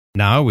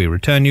Now we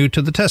return you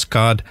to the test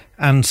card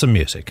and some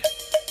music.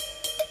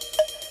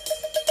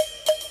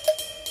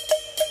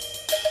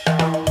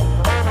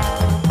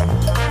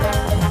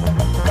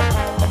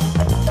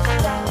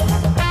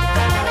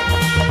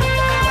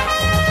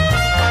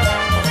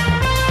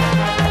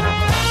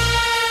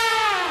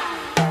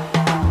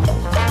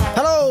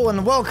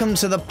 And welcome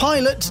to the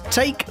Pilot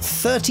Take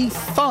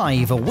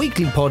 35, a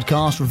weekly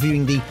podcast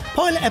reviewing the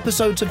pilot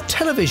episodes of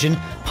television,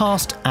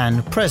 past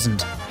and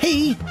present.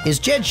 He is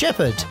Jed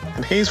Shepherd.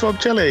 And he's Rob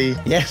Jelly.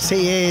 Yes,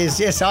 he is.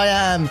 Yes, I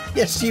am.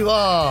 Yes, you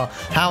are.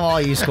 How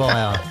are you,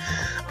 Squire?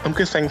 I'm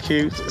good, thank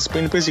you. It's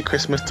been a busy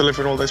Christmas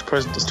delivering all those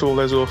presents to all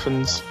those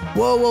orphans.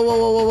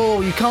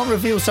 Whoa. You can't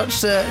reveal such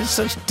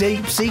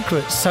deep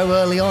secrets so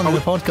early on in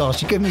the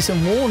podcast. You give me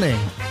some warning.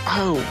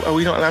 Oh, are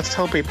we not allowed to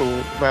tell people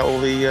about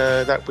all the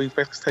that we've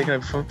basically taken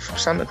over from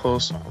Santa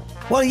Claus?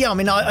 Well, yeah, I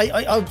mean,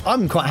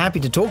 I'm quite happy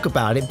to talk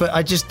about it, but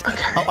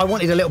I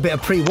wanted a little bit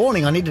of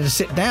pre-warning. I needed to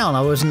sit down.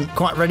 I wasn't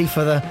quite ready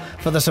for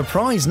the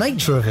surprise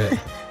nature of it.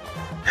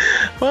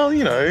 Well,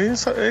 you know,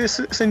 it's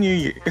a new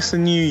year. It's a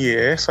new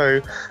year, so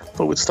I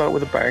thought we'd start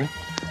with a bang.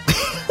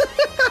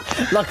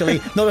 Luckily,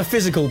 not a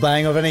physical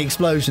bang of any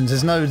explosions.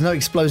 There's no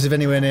explosive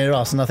anywhere near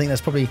us, and I think that's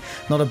probably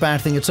not a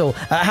bad thing at all.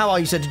 How are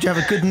you, sir? Did you have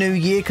a good new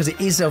year? Because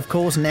it is, of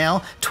course,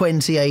 now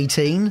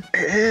 2018. It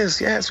is,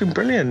 yeah. It's been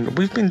brilliant.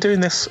 We've been doing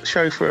this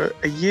show for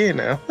a year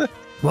now.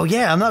 Well,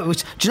 yeah, I know.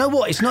 Do you know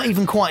what? It's not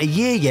even quite a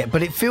year yet,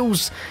 but it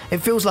feels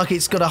like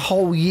it's got a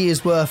whole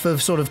year's worth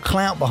of sort of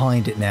clout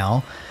behind it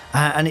now.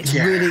 And it's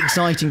really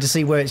exciting to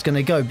see where it's going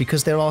to go,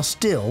 because there are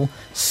still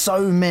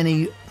so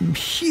many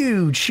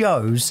huge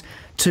shows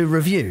to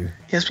review.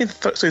 Yeah, it's been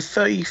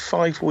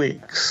 35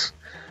 weeks.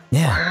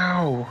 Yeah.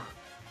 Wow.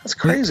 That's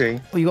crazy.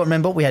 Well, you got to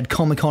remember, we had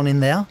Comic-Con in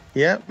there.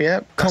 Yeah.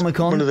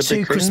 Comic-Con,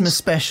 2 Christmas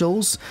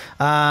specials.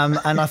 And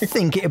I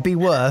think it'd be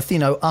worth,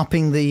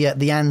 upping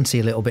the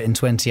ante a little bit in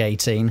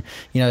 2018.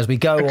 As we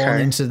go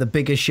on into the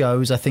bigger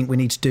shows, I think we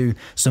need to do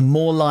some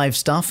more live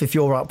stuff, if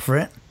you're up for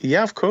it.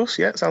 Yeah, of course.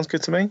 Yeah, sounds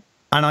good to me.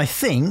 And I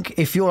think,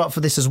 if you're up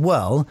for this as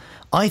well,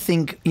 I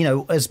think,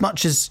 as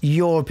much as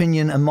your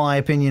opinion and my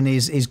opinion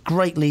is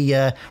greatly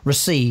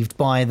received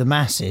by the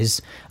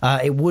masses,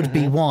 it would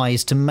be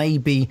wise to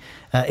maybe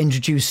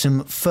introduce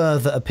some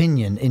further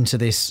opinion into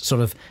this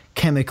sort of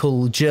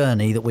chemical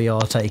journey that we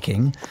are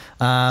taking,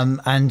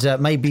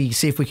 and maybe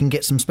see if we can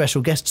get some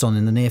special guests on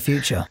in the near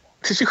future.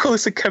 Did you call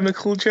this a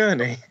chemical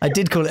journey? I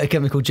did call it a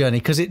chemical journey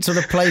because it sort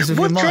of plays with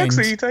your mind. What drugs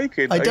are you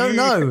taking? I don't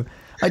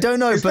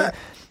know, but...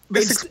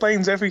 This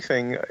explains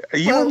everything. Are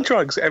you on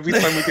drugs every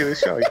time we do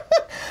this show?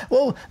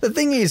 Well, the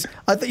thing is,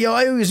 I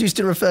always used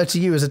to refer to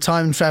you as a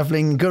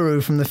time-travelling guru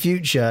from the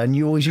future, and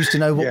you always used to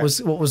know what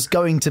was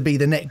going to be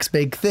the next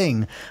big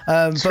thing.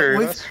 That's true.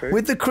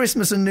 With the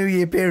Christmas and New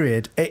Year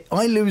period,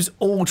 I lose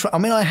all track. I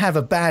mean, I have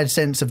a bad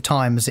sense of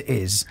time as it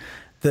is.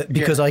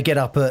 Because I get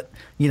up at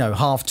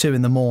 2:30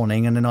 in the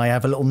morning, and then I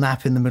have a little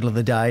nap in the middle of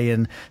the day,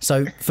 and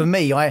so for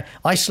me,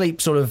 I sleep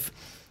sort of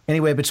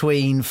anywhere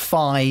between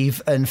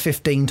 5 and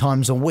 15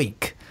 times a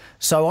week.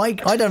 So I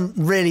don't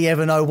really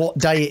ever know what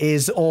day it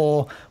is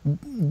or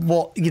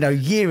what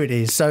year it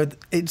is. So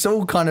it's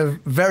all kind of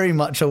very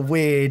much a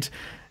weird.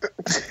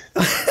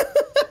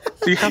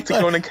 Do you have to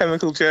go on a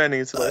chemical journey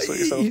to sort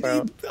yourself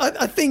out?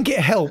 I think it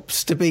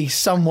helps to be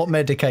somewhat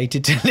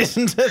medicated to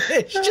listen to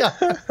this show.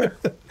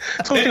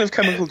 Talking of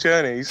chemical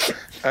journeys,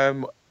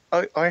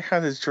 I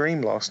had a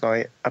dream last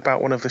night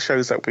about one of the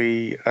shows that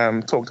we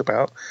talked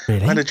about.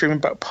 Really? I had a dream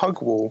about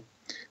Pugwall.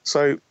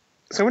 So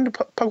when the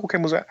Pugwall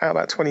game was out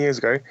about 20 years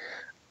ago,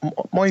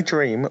 my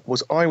dream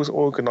was I was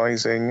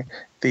organising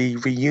the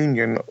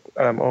reunion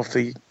of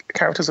the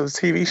characters of the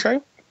TV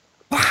show.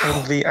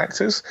 Wow. Of the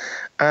actors,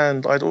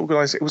 and I'd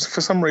organised it was for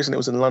some reason it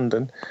was in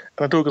London,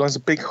 and I'd organised a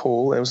big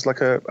hall. It was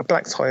like a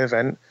black tie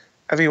event.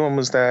 Everyone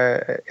was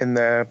there in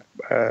their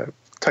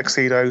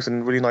tuxedos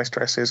and really nice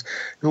dresses.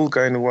 It was all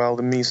going well.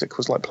 The music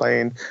was like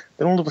playing.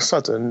 Then all of a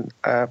sudden,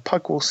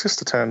 Pugwall's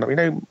sister turned up.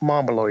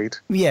 Marmalade?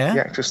 Yeah. The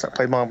actress that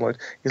played Marmalade.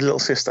 His little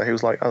sister, who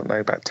was like, I don't know,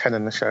 about 10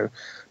 in the show.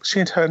 But she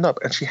had turned up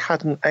and she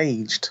hadn't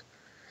aged.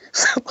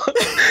 So,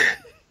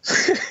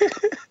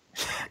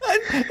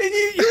 and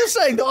you're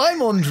saying that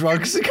I'm on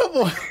drugs? Come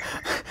on.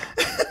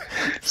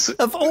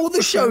 Of all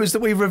the shows that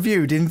we've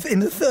reviewed in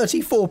the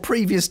 34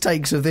 previous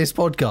takes of this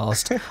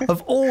podcast,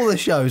 of all the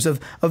shows of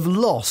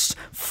Lost,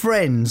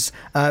 Friends,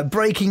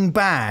 Breaking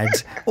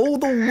Bad, all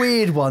the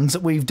weird ones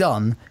that we've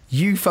done,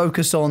 you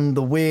focus on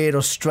the weird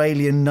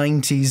Australian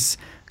 90s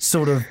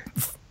sort of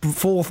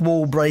fourth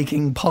wall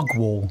breaking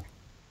Pugwall.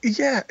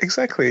 Yeah,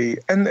 exactly.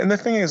 And the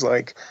thing is,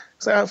 like,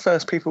 so at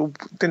first people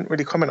didn't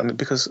really comment on it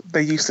because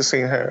they used to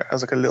seeing her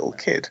as like a little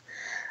kid.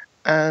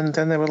 And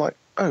then they were like,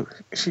 oh,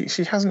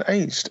 she hasn't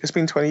aged. It's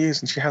been 20 years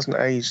and she hasn't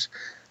aged.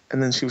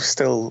 And then she was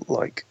still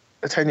like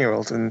a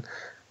 10-year-old. And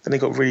then it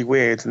got really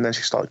weird. And then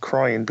she started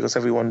crying because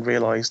everyone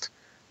realised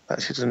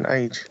that she didn't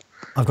age.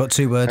 I've got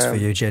 2 words for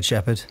you, Jed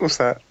Shepherd. What's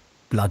that?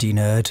 Bloody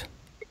nerd.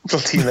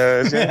 Bloody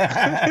nerd,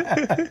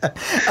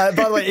 yeah.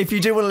 By the way, if you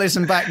do want to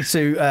listen back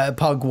to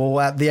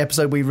Pugwall, the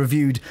episode we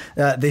reviewed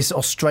this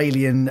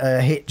Australian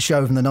hit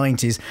show from the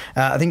 90s,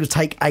 I think it was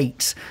take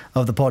 8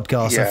 of the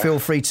podcast. Yeah. So feel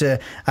free to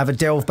have a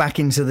delve back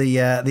into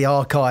the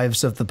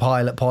archives of the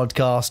pilot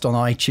podcast on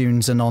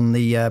iTunes and on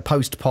the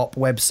Post-Pop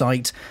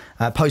website,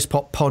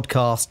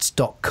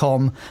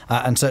 postpoppodcasts.com,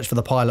 and search for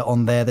the pilot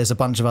on there. There's a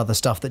bunch of other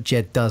stuff that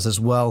Jed does as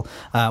well,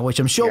 which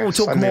I'm sure we'll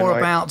talk more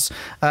about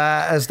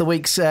as the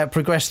weeks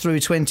progress through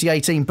 2018.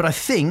 But I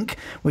think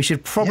we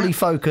should probably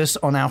focus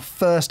on our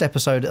first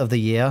episode of the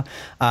year,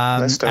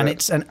 and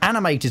it's an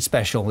animated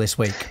special this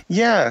week.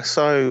 Yeah,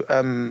 so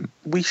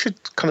we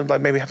should kind of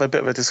like maybe have a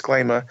bit of a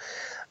disclaimer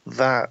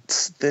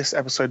that this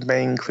episode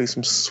may include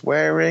some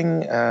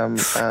swearing and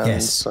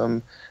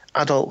some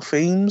adult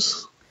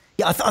themes.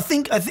 Yeah, I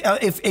think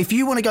if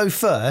you want to go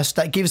first,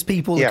 that gives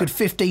people a good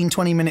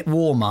 15-20 minute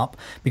warm up,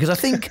 because I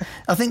think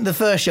the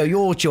first show,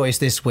 your choice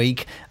this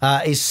week,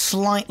 is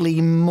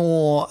slightly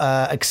more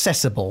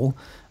accessible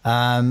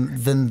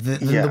than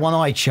the one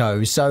I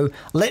chose. So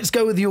let's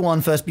go with your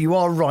one first. But you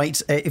are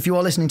right. If you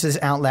are listening to this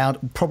out loud,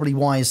 probably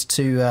wise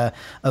to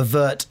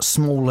avert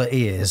smaller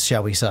ears,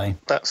 shall we say?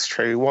 That's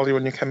true. While you're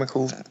on your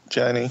chemical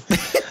journey.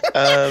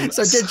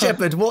 So, Jed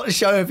Shepherd, what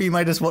show have you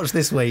made us watch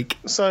this week?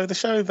 So the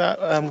show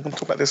that I'm going to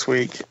talk about this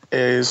week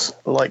is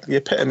like the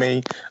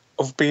epitome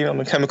of being on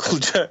a chemical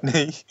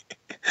journey.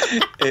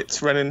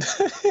 It's Ren and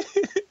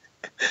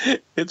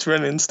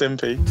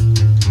Stimpy.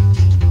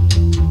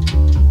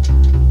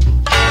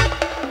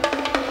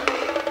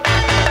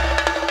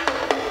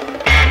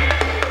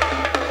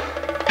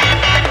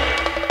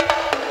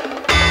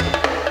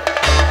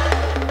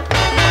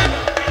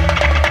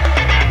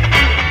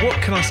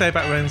 Say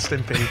about Ren and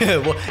Stimpy?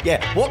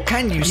 What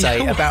can you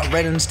say about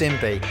Ren and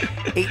Stimpy?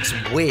 It's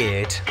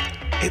weird.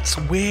 It's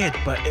weird,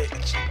 but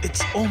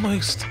it's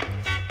almost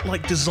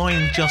like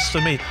designed just for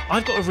me.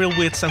 I've got a real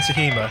weird sense of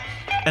humour,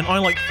 and I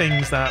like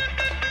things that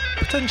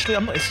potentially,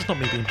 this is not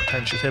me being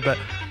pretentious here, but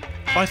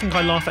I think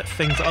I laugh at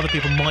things that other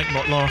people might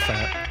not laugh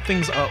at.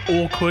 Things that are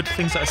awkward,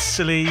 things that are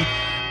silly.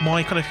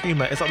 My kind of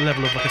humour is at the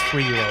level of like a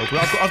 3-year-old.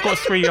 I've got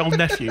a 3-year-old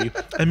nephew,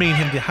 and me and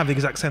him have the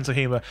exact sense of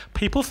humour.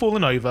 People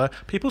falling over,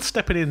 people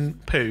stepping in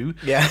poo,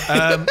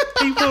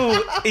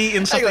 people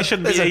eating stuff they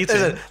shouldn't be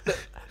eating.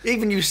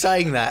 Even you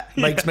saying that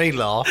makes me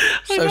laugh.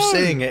 So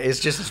seeing it is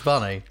just as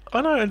funny.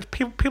 I know, and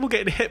people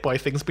getting hit by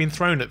things being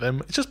thrown at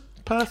them. It's just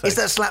perfect. It's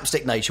that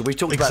slapstick nature. We've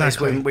talked about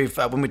this when we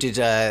did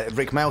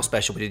Rick Mail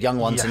special. We did Young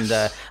Ones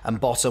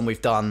and Bottom.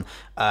 We've done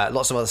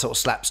lots of other sort of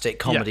slapstick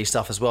comedy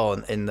stuff as well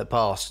in the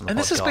past. And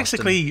this is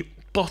basically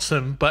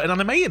Bottom, but an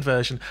animated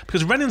version,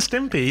 because Ren and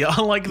Stimpy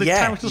are like the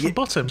characters from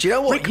Bottom. Do you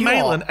know what? Rick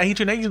Mail and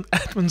Adrian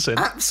Edmondson.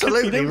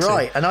 Absolutely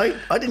right. And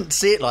I didn't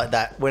see it like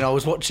that when I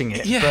was watching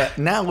it. Yeah. But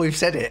now we've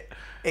said it.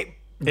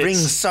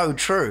 Rings so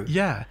true.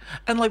 Yeah.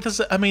 And like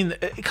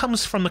it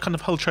comes from the kind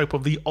of whole trope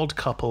of the odd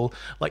couple.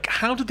 Like,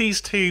 how do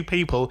these two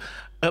people,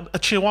 a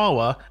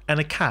chihuahua and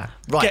a cat,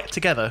 get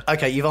together?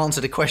 Okay, you've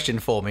answered a question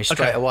for me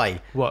straight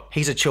away. What?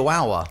 He's a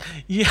chihuahua.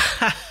 Yeah.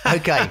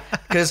 Okay,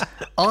 because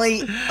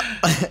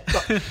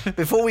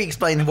before we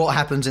explain what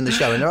happens in the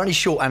show, and they're only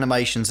short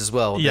animations as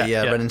well, the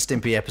Ren and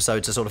Stimpy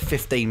episodes are sort of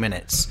 15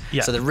 minutes,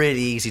 so they're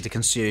really easy to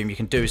consume. You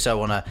can do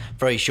so on a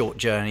very short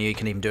journey. You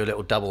can even do a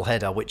little double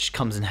header, which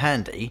comes in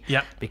handy,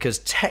 because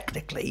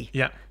technically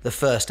the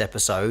first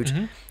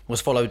episode was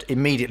followed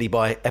immediately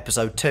by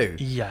episode 2.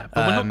 Yeah,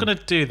 but we're not going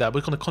to do that.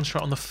 We're going to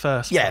concentrate on the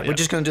first one. We're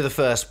just going to do the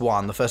first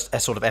one, the first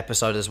sort of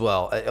episode as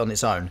well, on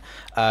its own.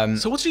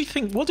 So what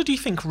did you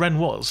think Ren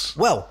was?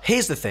 Well,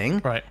 here's the thing.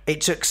 Right.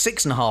 It took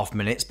 6.5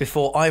 minutes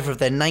before either of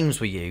their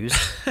names were used,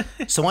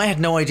 so I had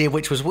no idea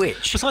which was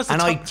which.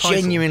 And I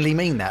genuinely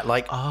mean that.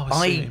 Like,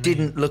 I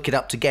didn't look it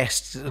up to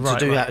guess to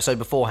do that episode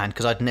beforehand,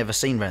 because I'd never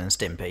seen Ren and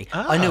Stimpy.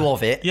 I knew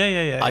of it.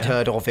 I'd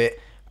heard of it,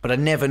 but I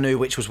never knew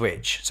which was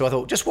which. So I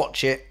thought, just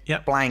watch it,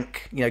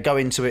 blank, go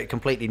into it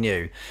completely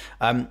new.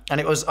 And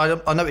it was,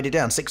 I noted it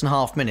down,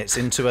 6.5 minutes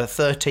into a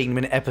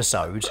 13-minute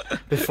episode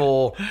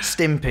before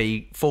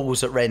Stimpy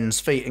falls at Ren's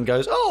feet and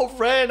goes, "Oh,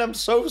 Ren, I'm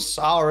so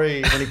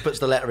sorry," when he puts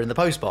the letter in the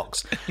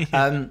postbox.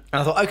 And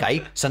I thought,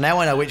 okay, so now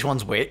I know which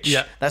one's which.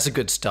 Yeah. That's a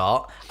good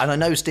start. And I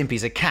know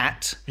Stimpy's a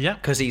cat,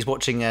 because he's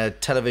watching a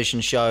television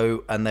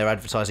show and they're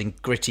advertising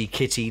gritty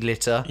kitty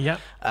litter.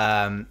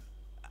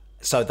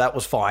 So that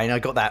was fine. I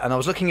got that. And I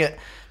was looking at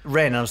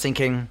Ren and I was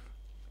thinking,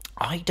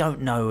 I don't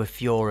know if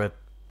you're a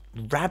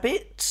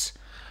rabbit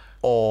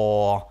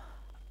or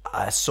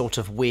a sort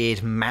of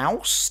weird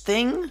mouse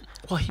thing.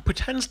 Well, he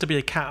pretends to be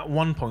a cat at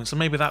one point, so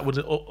maybe that would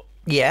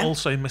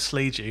also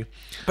mislead you.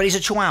 But he's a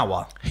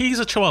chihuahua. He's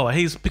a chihuahua.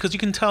 Because you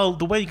can tell,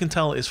 the way you can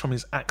tell is from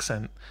his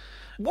accent.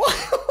 What?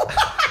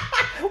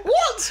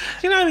 What?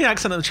 You know the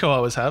accent that the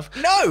Chihuahuas have?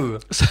 No.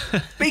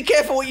 Be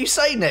careful what you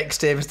say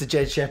next here, Mr.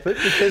 Jed Shepherd,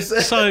 because...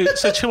 So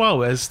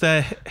Chihuahuas,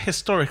 they're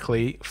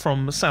historically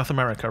from South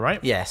America, right?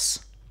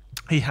 Yes.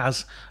 He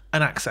has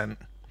an accent.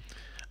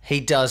 He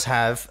does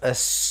have a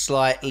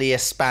slightly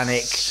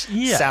Hispanic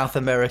South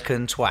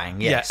American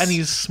twang, yes. Yeah, and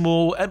he's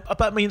small. But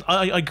I mean,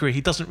 I agree.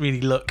 He doesn't really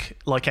look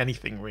like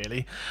anything,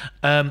 really.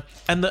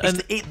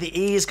 The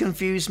ears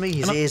confuse me.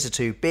 His ears are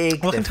too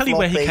big. Well, I can tell you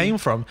where he came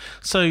from.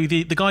 So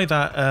the guy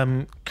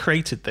that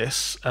created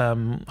this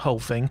whole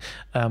thing,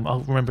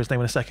 I'll remember his name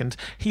in a second,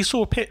 he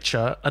saw a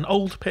picture, an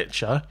old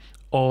picture,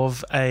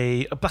 of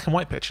a black and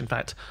white picture, in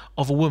fact,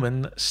 of a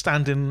woman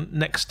standing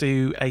next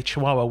to a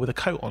chihuahua with a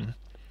coat on.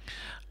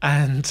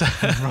 And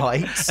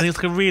right, and it's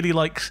like a really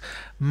like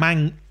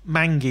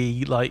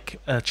mangy like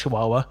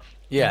chihuahua,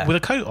 with a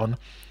coat on.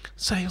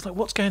 So he was like,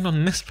 "What's going on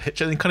in this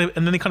picture?" And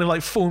then he kind of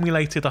like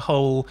formulated a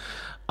whole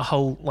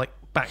like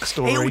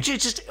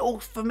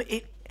backstory. For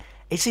me,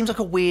 it seems like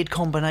a weird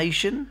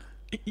combination.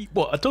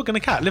 What, a dog and a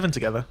cat living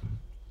together?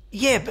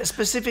 Yeah, but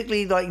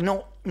specifically like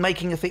not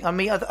making a thing. I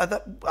mean,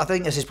 I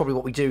think this is probably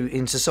what we do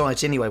in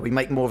society anyway. We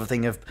make more of a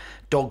thing of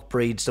dog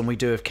breeds than we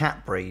do of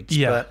cat breeds.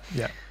 Yeah,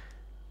 but,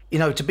 you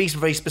know, to be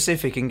very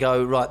specific and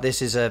go, right,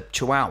 this is a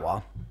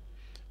Chihuahua,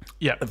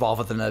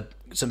 rather than a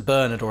St.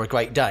 Bernard or a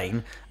Great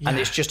Dane, and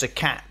it's just a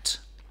cat.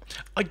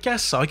 I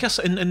guess so. I guess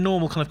in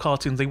normal kind of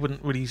cartoons, they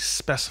wouldn't really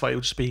specify. It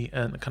would just be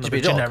kind of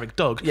a generic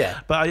dog. Yeah.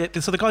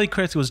 But so the guy who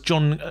created was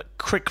John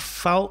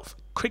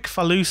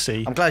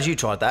Crickfalusi. I'm glad you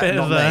tried that,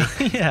 not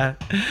me. Yeah.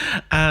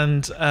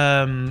 And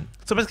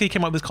so basically he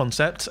came up with this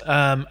concept,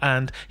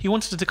 and he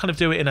wanted to kind of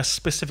do it in a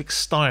specific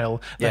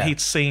style that he'd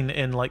seen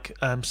in like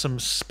some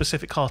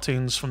specific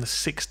cartoons from the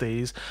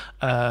 60s.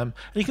 And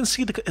you can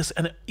see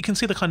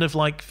the kind of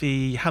like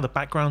how the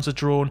backgrounds are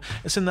drawn.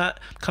 It's in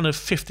that kind of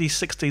 50s,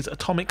 60s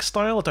atomic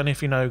style. I don't know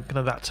if you know kind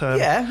of that term.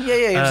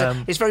 Yeah.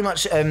 It's very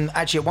much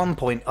actually at one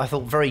point I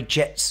thought very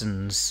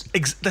Jetsons.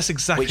 That's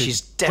exactly, which is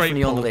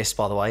definitely on the list,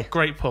 by the way.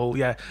 Great pull,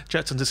 yeah.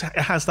 Jetsons.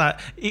 It has that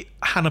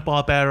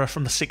Hanna-Barbera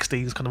from the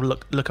 60s kind of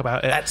look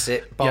about it. That's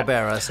it,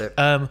 Barbera. That's it.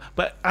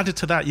 But added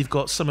to that, you've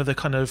got some of the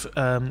kind of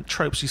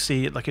tropes you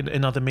see like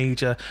in other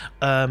media.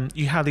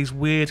 You have these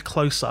weird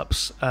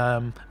close-ups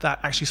that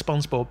actually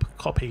SpongeBob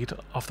copied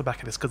off the back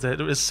of this, because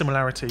there is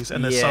similarities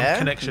and there's some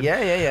connection.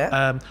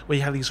 Yeah. Where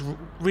you have these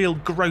real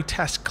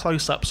grotesque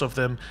close-ups of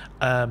them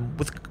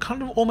with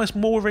kind of almost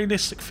more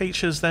realistic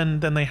features than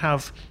they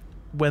have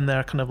when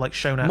they're kind of like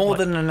shown out. More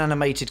than an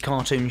animated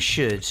cartoon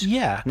should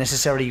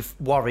necessarily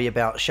worry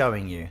about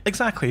showing you.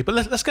 Exactly. But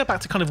let's get back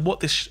to kind of what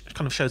this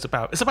kind of show's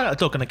about. It's about a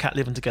dog and a cat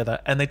living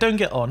together, and they don't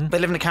get on. They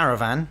live in a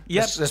caravan.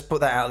 Yep. Let's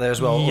put that out there as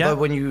well. Yep.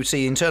 Although when you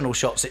see internal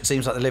shots, it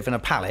seems like they live in a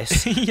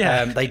palace.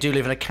 They do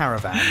live in a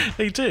caravan.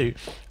 They do.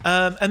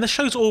 And the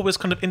show's always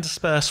kind of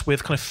interspersed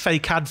with kind of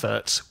fake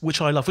adverts,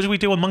 which I love, which we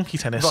do on Monkey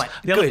Tennis,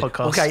 the other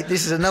podcast. Okay,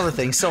 this is another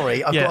thing.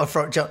 Sorry, I've got a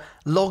front jump.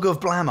 Log of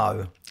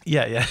Blammo.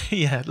 Yeah,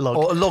 log.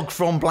 Or a log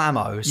from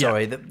Blammo,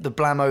 sorry, the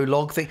Blammo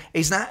log thing.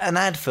 Is that an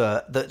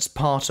advert that's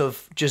part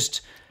of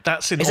just...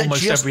 That's in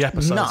almost every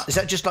episode. No, is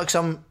that just like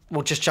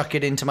we'll just chuck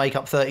it in to make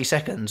up 30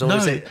 seconds? Or no,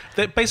 is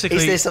basically...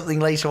 Is there something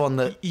later on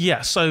that...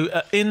 Yeah, so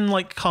in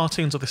like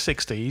cartoons of the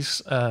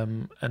 60s,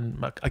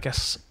 and I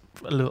guess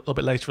a little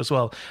bit later as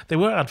well, there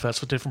were adverts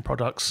for different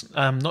products,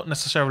 not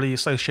necessarily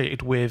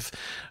associated with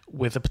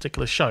a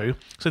particular show.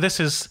 So this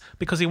is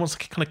because he wants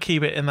to kind of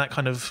keep it in that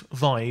kind of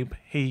vibe.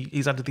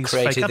 He's added these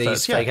fake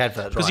adverts. Fake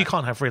adverts, because you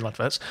can't have real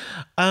adverts.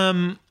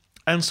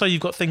 And so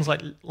you've got things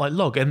like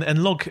Log,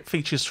 and Log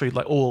features through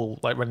like all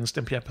like Ren and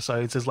Stimpy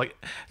episodes. There's like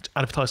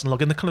advertising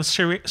Log, and the kind of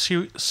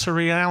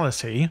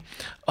surreality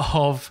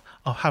of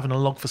having a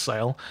log for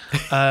sale,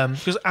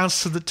 because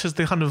as to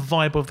the kind of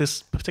vibe of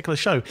this particular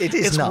show,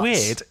 it's nuts.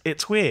 Weird.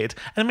 It's weird,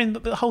 and I mean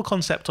the whole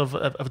concept of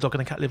a dog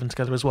and a cat living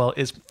together as well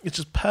is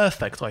just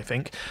perfect, I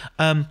think.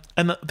 And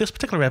this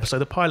particular episode,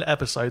 the pilot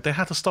episode, they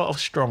had to start off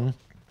strong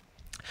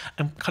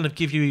and kind of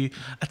give you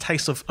a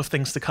taste of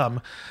things to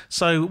come.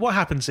 So what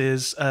happens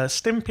is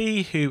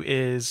Stimpy, who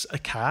is a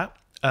cat,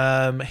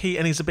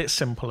 he's a bit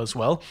simple as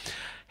well.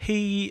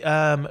 He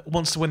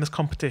wants to win this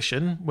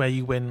competition where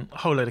you win a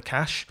whole load of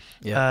cash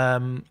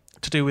to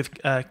do with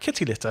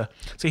kitty litter.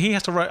 So he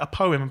has to write a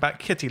poem about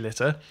kitty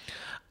litter,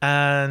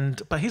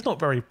 but he's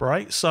not very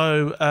bright,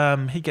 so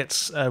he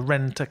gets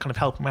Ren to kind of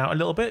help him out a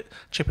little bit,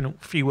 chipping a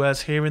few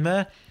words here and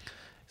there,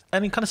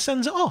 and he kind of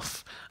sends it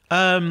off.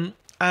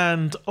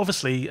 And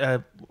obviously,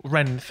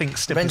 Ren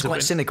thinks Stimpy's Ren's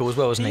quite cynical as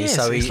well, isn't he?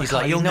 So he's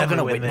like, you're never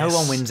going to win. No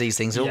one wins these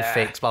things. They're all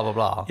fixed, blah, blah,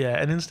 blah.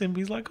 Yeah, and then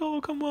Stimpy's like,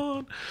 oh, come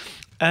on.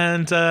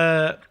 And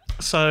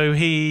so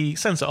he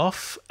sends it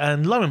off,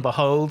 and lo and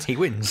behold... He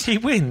wins.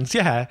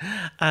 Yeah.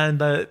 And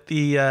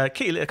the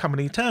kitty litter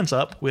company turns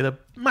up with a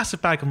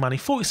massive bag of money,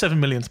 47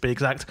 million to be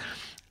exact,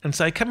 and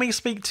say, can we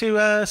speak to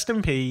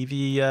Stimpy,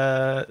 the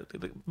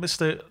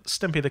Mr.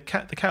 Stimpy, the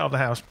cat of the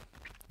house?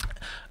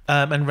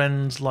 And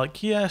Ren's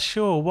like, yeah,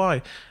 sure,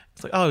 why?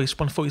 It's like, oh, he's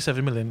won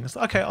 47 million. It's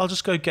like, okay, I'll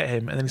just go get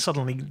him. And then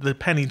suddenly the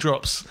penny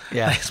drops.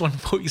 Yeah. He's won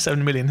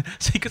 47 million.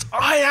 So he goes,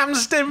 I am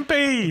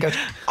Stimpy! He goes,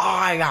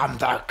 I am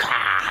the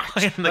cat!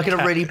 Lion and like the in a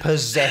cat. really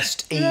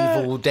possessed,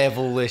 evil,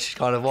 devilish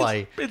kind of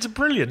way. It's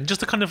brilliant.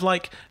 Just the kind of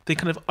like the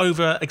kind of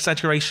over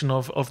exaggeration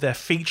of their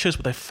features,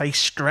 with their face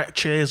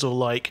stretches or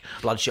like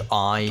Bloodshot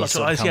eyes.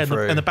 bloodshot eyes, yeah,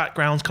 and the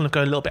backgrounds kind of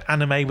go a little bit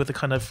anime with the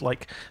kind of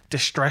like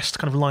distressed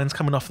kind of lines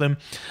coming off them.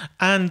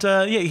 And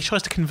he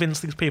tries to convince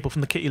these people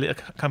from the kitty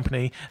litter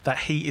company that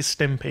he is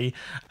Stimpy.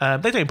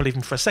 They don't believe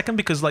him for a second,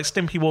 because like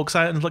Stimpy walks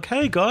out and is like,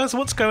 "Hey guys,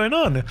 what's going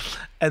on?"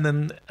 And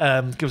then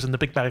gives them the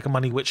big bag of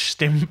money, which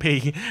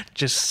Stimpy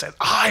just said,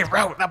 "I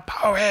wrote the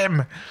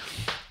poem."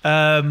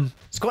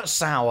 It's quite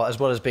sour as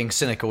well as being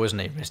cynical, isn't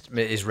he?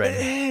 Is Ren?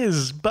 It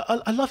is, but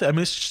I love it. I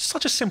mean, it's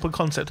such a simple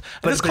concept.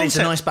 But it's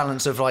a nice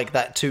balance of like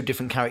that two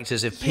different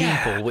characters of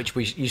people, which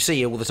you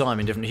see all the time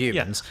in different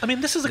humans. I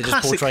mean, this is a They're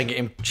classic. just portraying it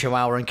in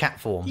Chihuahua and cat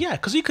form. Yeah,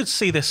 because you could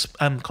see this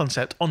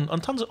concept on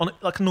tons on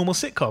like a normal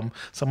sitcom.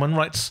 Someone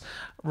writes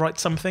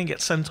something,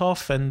 gets sent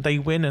off, and they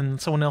win, and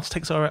someone else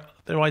takes their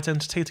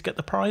identity to get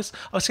the prize.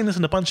 I've seen this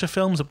in a bunch of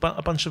films, a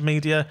bunch of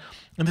media,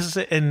 and this is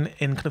it in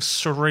kind of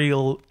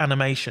surreal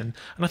animation.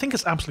 And I think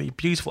it's absolutely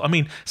beautiful. I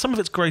mean, some of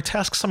it's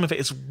grotesque, some of it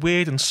is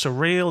weird and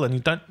surreal, and you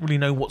don't really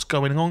know what's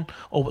going on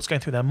or what's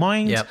going through their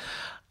mind. Yep.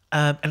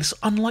 And it's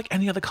unlike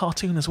any other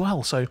cartoon as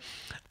well. So,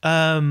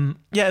 and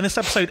this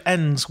episode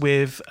ends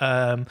with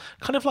kind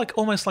of like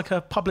almost like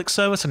a public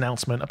service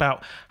announcement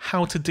about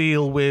how to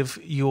deal with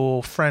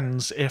your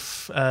friends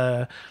if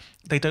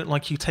they don't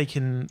like you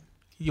taking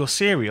your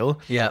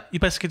cereal. Yeah. You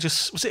basically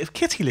just... Was it a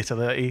kitty litter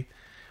that he...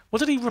 What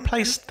did he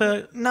replace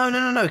the... No,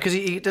 because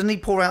he doesn't he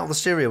pour out the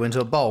cereal into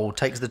a bowl,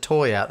 takes the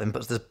toy out, then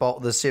puts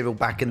the cereal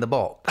back in the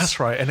box. That's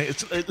right, and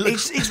it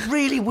looks... It's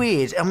really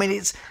weird. I mean,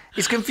 it's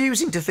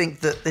confusing to think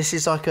that this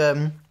is like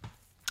a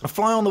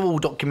fly-on-the-wall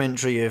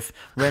documentary of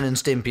Ren and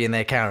Stimpy in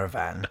their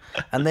caravan,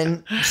 and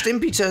then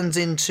Stimpy turns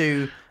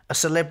into a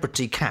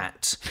celebrity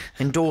cat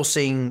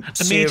endorsing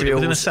cereals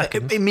within a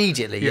second.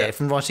 Immediately, yeah,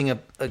 from writing a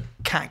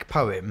cat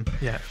poem.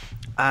 Yeah.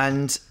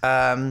 And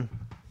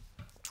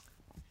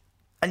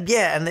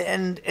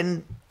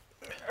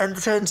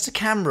turns to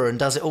camera and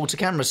does it all to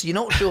camera. So you're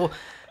not sure,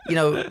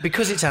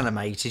 because it's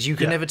animated, you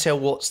can never tell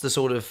what's the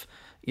sort of,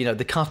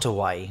 the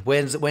cutaway.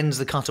 When's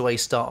the cutaway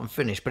start and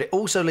finish? But it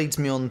also leads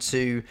me on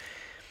to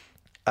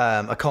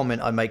a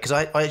comment I made, because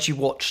I actually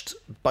watched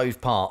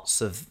both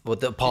parts of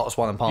the parts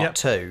 1 and part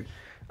 2,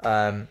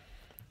 and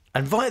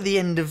right at the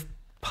end of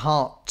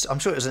I'm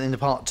sure it was at the end of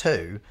part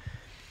 2.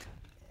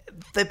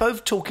 They're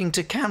both talking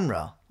to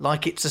camera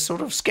like it's a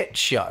sort of sketch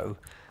show.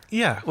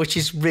 Yeah. Which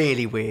is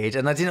really weird.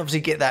 And I didn't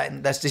obviously get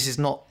that. This is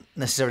not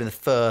necessarily the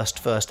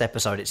first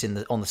episode. It's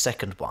on the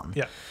second one.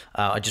 Yeah.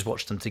 I just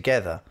watched them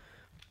together.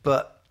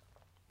 But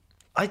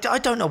I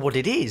don't know what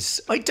it is.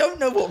 I don't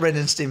know what Ren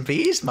and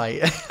Stimpy is,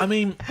 mate. I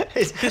mean,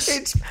 it's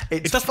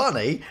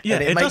funny,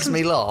 and it makes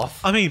me laugh.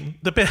 I mean,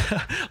 the bit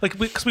like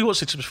because we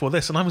watched it just before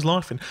this, and I was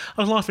laughing.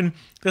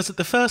 There's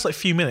the first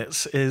few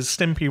minutes is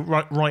Stimpy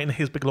writing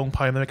his big long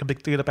poem. They make a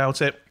big deal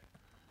about it.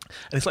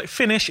 And it's like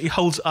finish. He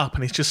holds it up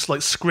and he's just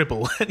like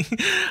scribble, and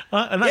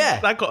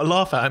that got a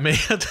laugh out of me.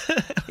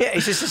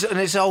 It's just and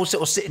it's all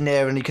sort of sitting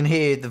there, and you can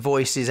hear the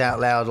voices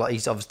out loud. Like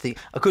he's obviously,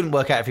 I couldn't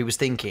work out if he was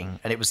thinking,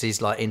 and it was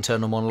his like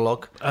internal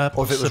monologue,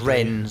 or if it was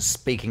Ren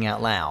speaking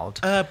out loud.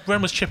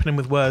 Ren was chipping in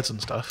with words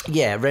and stuff.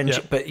 Yeah, Ren,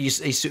 but you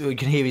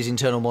can hear his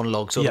internal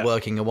monologue sort of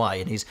working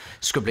away, and he's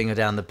scribbling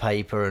down the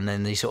paper, and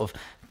then he sort of,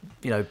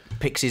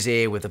 picks his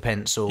ear with a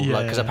pencil,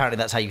 because apparently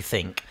that's how you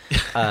think.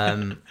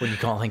 When you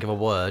can't think of a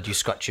word, you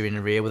scratch your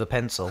inner ear with a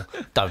pencil.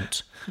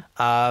 Don't.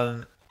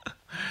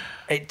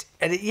 It's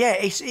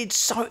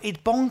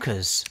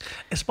bonkers.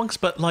 It's bonkers,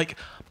 but like,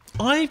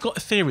 I've got a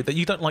theory that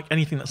you don't like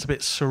anything that's a bit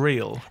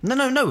surreal.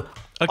 No.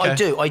 Okay. I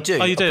do. Oh,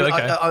 you do.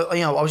 Okay.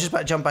 I was just about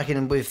to jump back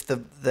in with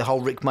the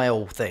whole Rick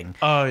Mayall thing.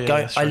 Oh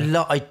yeah.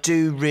 I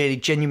do really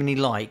genuinely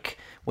like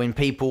when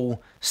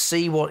people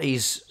see what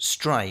is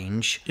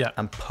strange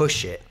and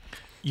push it.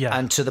 Yeah.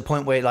 And to the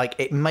point where like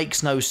it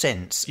makes no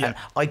sense. Yeah. And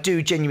I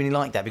do genuinely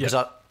like that, because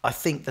I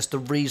think that's the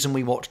reason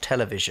we watch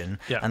television,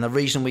 and the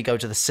reason we go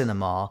to the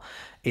cinema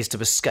is to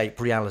escape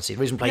reality.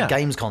 The reason we play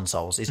games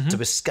consoles is to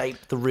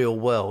escape the real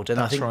world. And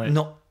that's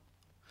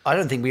I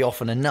don't think we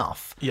often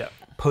enough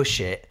push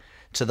it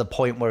to the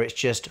point where it's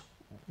just,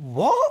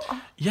 what?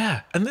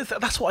 Yeah, and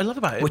that's what I love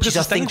about it. Which is,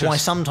 I think, why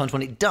sometimes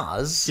when it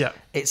does,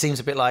 it seems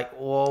a bit like,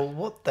 well,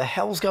 what the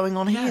hell's going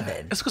on here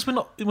then? It's because we're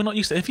not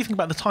used to it. If you think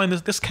about the time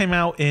this came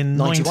out in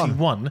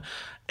 91,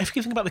 if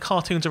you think about the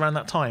cartoons around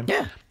that time,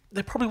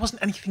 there probably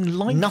wasn't anything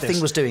like this. Nothing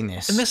was doing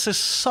this. And this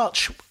is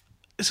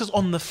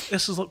one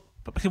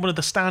of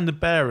the standard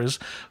bearers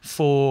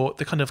for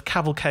the kind of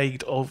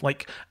cavalcade of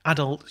like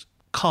adult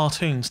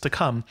cartoons to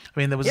come. I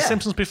mean, there was The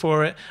Simpsons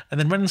before it, and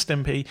then Ren and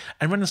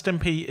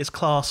Stimpy, is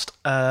classed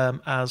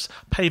as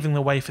paving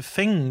the way for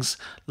things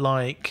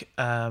like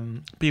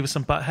Beavis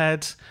and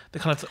Butthead, the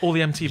kind of all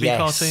the MTV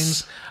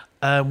cartoons,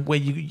 where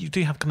you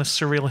do have kind of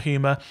surreal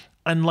humour.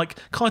 And like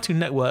Cartoon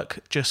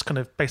Network just kind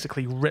of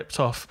basically ripped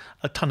off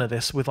a ton of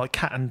this with like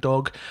Cat and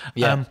Dog.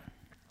 But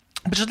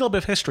just a little bit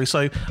of history.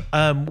 So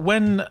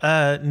when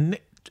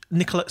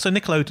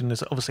Nickelodeon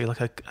is obviously like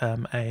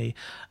a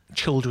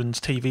children's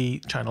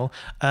TV channel,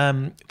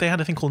 they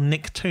had a thing called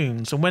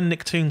Nicktoons. And when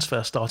Nicktoons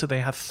first started,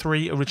 they had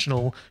 3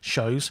 original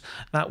shows.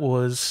 That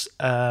was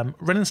Ren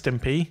and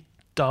Stimpy,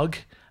 Doug,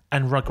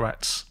 and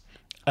Rugrats.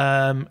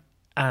 And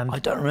I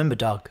don't remember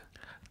Doug.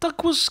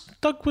 Doug was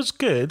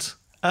good.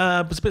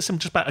 It was a bit simple,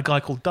 just about a guy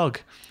called Doug.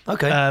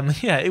 Okay.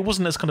 Yeah, it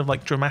wasn't as kind of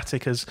like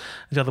dramatic as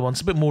the other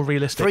ones. A bit more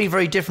realistic. 3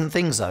 very different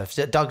things, though.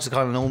 Doug's a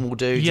kind of normal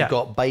dude. Yeah. You've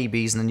got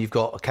babies, and then you've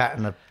got a cat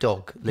and a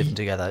dog living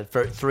together.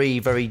 3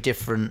 very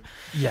different.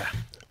 Yeah,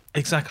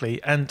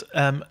 exactly. And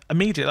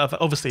immediately,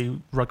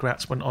 obviously,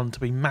 Rugrats went on to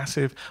be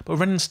massive, but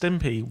Ren and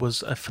Stimpy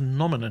was a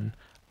phenomenon.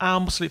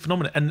 Absolute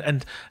phenomenon,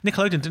 and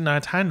Nickelodeon didn't know how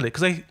to handle it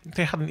because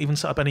they hadn't even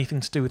set up anything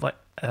to do with like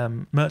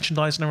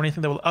merchandising or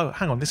anything. They were like, oh,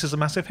 hang on, this is a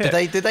massive hit.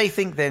 Did they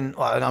think then?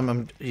 Well, I'm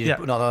not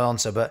an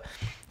answer, but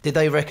did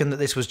they reckon that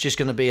this was just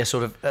going to be a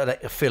sort of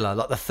a filler,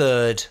 like the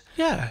third?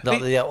 Yeah.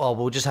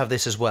 We'll just have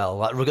this as well.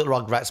 Like we've got the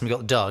Rugrats and we've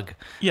got Doug.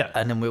 Yeah.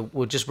 And then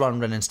we'll just run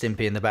Ren and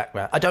Stimpy in the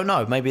background. I don't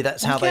know. Maybe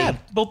that's how they.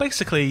 Well,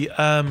 basically,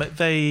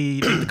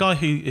 the guy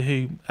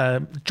who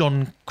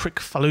John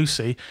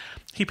Crickfalusi,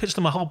 he pitched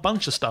them a whole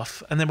bunch of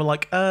stuff, and they were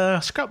like,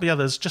 scrap the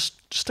others, just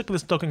stick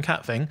with this dog and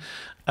cat thing.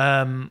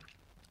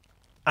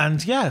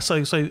 And yeah, so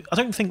I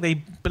don't think they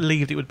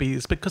believed it would be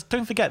this, because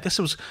don't forget, this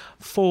was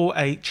for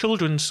a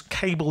children's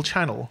cable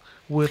channel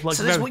with like.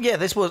 So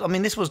this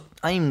was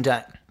aimed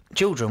at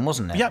children,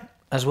 wasn't it? Yep.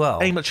 As well.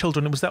 Aimed at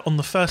children. It was there on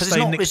the first day it's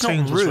not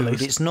Nicktoons was rude.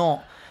 released.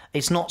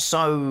 It's not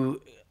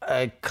so.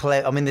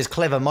 Clever. I mean, there's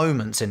clever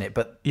moments in it,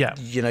 but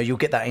you'll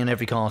get that in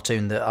every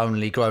cartoon that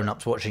only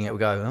grown-ups watching it will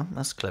go, oh,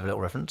 that's a clever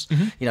little reference.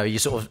 Mm-hmm. You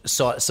sort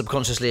of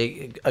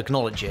subconsciously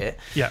acknowledge it.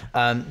 Yeah.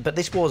 But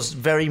this was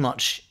very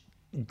much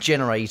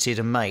generated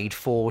and made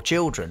for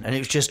children, and it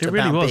was just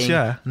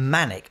being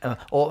manic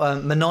or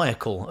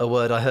maniacal, a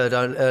word I heard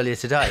earlier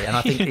today, and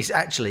I think it's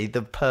actually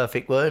the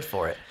perfect word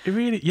for it. It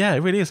really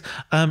is.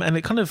 And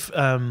it kind of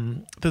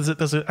there's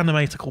an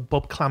animator called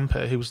Bob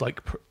Clampitt who was like.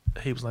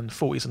 He was in the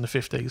 40s and the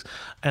 50s,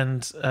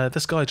 and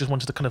this guy just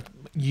wanted to kind of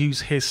use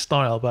his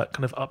style but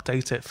kind of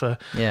update it for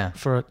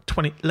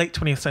late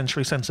 20th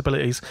century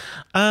sensibilities.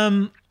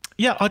 I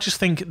just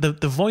think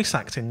the voice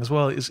acting as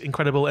well is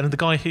incredible, and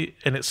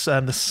it's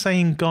the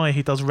same guy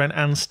who does Ren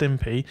and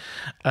Stimpy.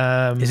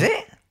 Is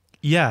it?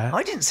 Yeah,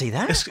 I didn't see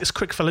that. It's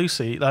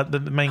Crickfalusi,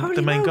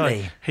 the main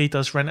guy. He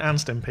does Ren and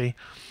Stimpy,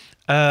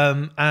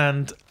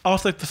 and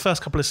after the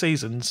first couple of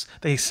seasons,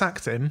 they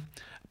sacked him.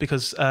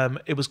 Because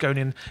it was going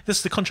in. This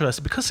is the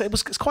controversy. Because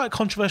it's quite a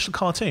controversial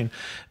cartoon.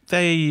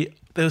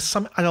 There's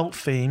some adult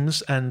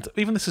themes, and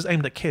even this is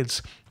aimed at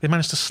kids. They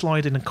managed to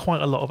slide in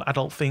quite a lot of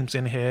adult themes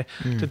in here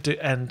to do,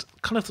 and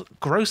kind of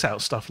gross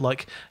out stuff.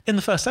 Like in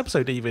the first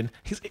episode, even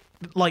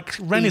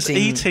Ren is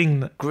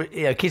eating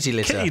kitty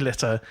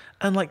litter,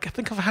 and like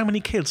think of how many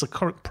kids are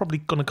probably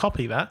going to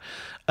copy that.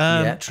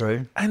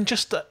 True. And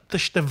just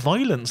the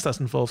violence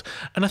that's involved.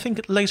 And I think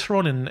later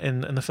on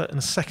in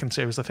the second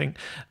series, I think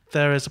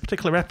there is a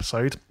particular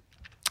episode.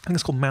 I think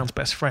it's called Mound's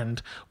Best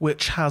Friend,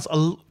 which has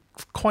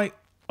quite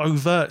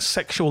overt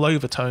sexual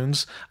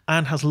overtones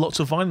and has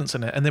lots of violence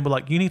in it, and they were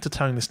like, you need to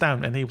tone this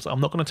down, and he was like,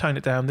 I'm not going to tone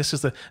it down, this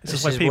is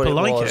why people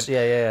like it.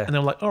 And they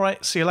were like, all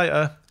right, see you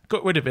later.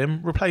 Got rid of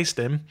him, replaced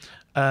him,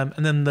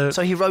 and then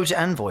so he wrote it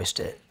and voiced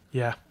it.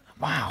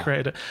 Wow.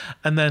 Created it.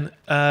 And then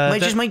it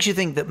just makes you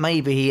think that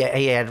maybe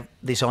he had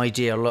this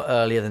idea a lot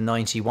earlier than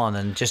 91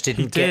 and just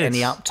didn't get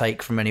any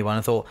uptake from anyone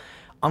and thought,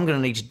 I'm going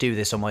to need to do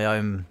this on my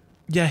own.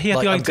 Yeah, he had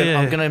the idea.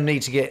 I'm going to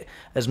need to get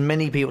as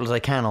many people as I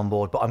can on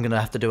board, but I'm going to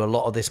have to do a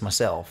lot of this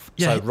myself.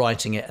 Yeah, so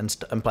writing it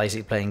and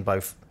basically playing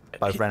both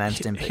Ren and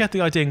Stimpy. He had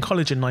the idea in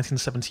college in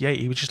 1978.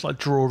 He would just like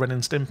draw Ren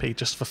and Stimpy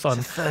just for fun.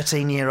 It's a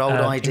 13-year-old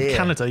idea. In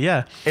Canada,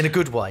 yeah. In a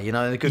good way, in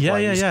a good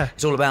way.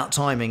 It's all about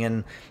timing,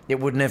 and it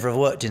would never have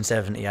worked in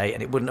 78,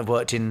 and it wouldn't have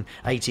worked in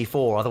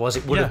 84. Otherwise,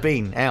 it would have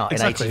been out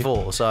in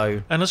 84.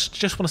 So, and I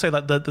just want to say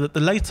that the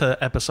later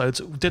episodes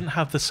didn't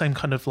have the same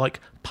kind of like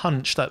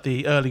punch that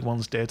the early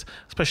ones did,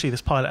 especially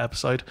this pilot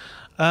episode.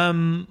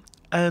 And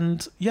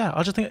yeah,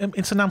 I just think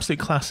it's an absolute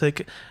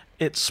classic.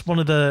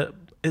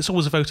 It's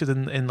always voted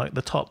in like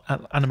the top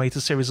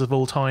animated series of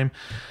all time.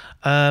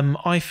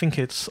 I think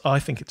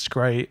it's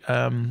great,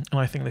 and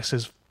I think this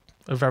is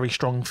a very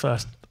strong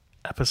first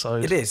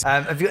episode. It is.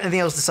 Have you got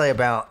anything else to say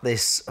about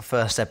this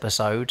first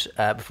episode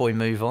before we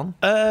move on?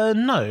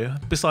 No.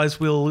 Besides,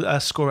 we'll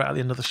score it at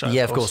the end of the show.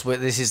 Yeah, of course.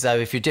 This is though.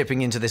 If you're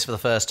dipping into this for the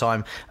first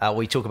time,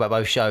 we talk about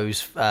both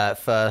shows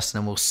first,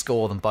 and then we'll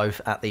score them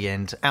both at the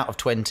end. Out of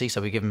 20,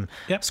 so we give them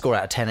score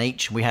out of 10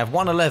 each. We have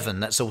 111.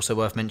 That's also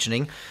worth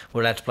mentioning.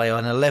 We're allowed to play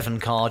an 11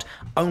 card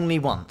only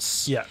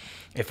once. Yeah.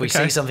 If we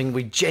see something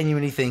we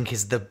genuinely think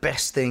is the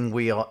best thing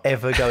we are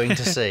ever going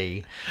to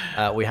see,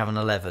 we have an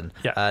 11.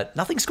 Yeah.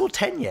 Nothing scored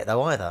 10 yet,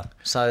 though, either.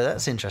 So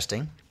that's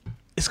interesting.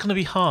 It's going to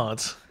be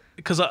hard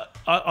because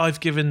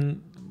I've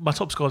given... My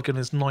top score I've given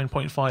is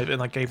 9.5,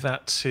 and I gave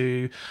that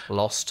to...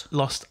 Lost.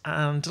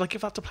 And did I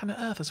give that to Planet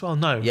Earth as well?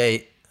 No. Yeah.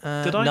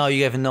 Did I? No, you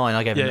gave a 9.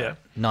 I gave a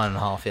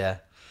 9.5, yeah.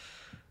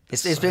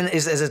 It's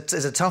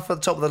a tough at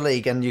the top of the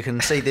league, and you can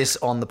see this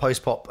on the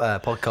Post Pop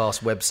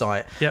podcast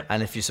website. Yep.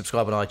 And if you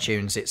subscribe on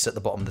iTunes, it's at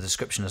the bottom of the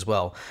description as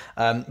well.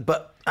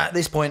 But at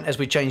this point, as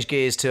we change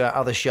gears to our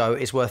other show,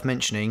 it's worth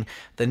mentioning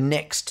the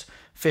next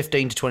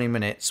 15 to 20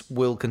 minutes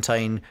will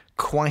contain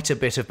quite a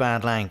bit of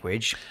bad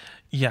language.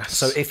 Yes.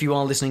 So if you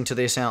are listening to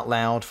this out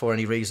loud for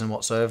any reason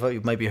whatsoever, you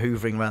may be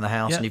hoovering around the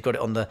house and you've got it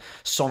on the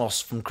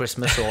Sonos from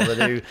Christmas or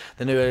the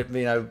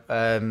new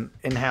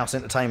in-house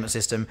entertainment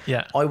system.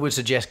 Yeah. I would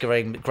suggest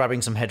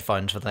grabbing some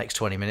headphones for the next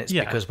 20 minutes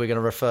because we're going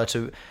to refer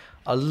to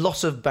a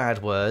lot of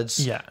bad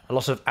words, a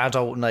lot of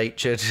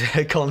adult-natured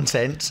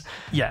content.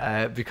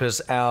 Yeah.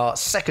 Because our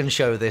second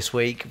show this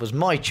week was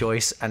my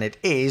choice, and it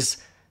is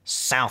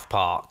South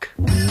Park.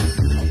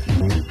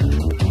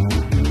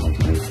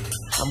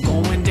 I'm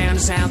going down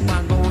to South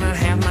Park, gonna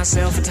have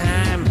myself a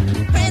time.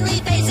 Friendly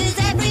faces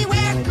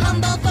everywhere,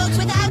 humble folks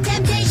without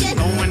temptation.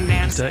 Going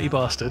down. Dirty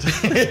bastard.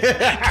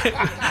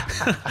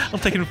 I'm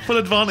taking full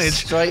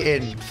advantage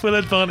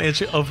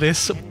of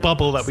this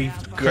bubble that we've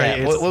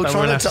created. We'll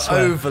try not to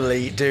swear.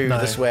 overly do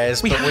the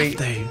swears, We but have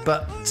to.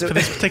 But For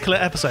this particular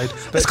episode,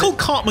 it's called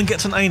Cartman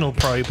Gets an Anal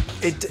Probe.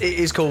 It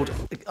is called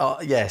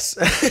yes.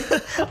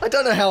 I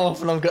don't know how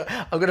often I'm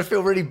going to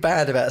feel really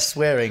bad about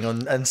swearing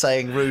and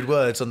saying rude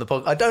words on the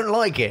podcast. I don't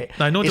like it.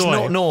 No, nor it's do I.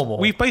 not normal.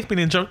 We've both been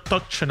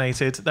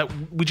indoctrinated that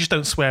we just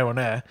don't swear on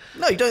air.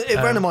 No, you don't.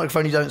 Around the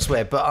microphone, you don't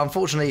swear. But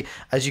unfortunately,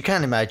 as you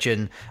can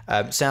imagine,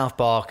 South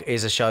Park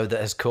is a show that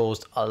has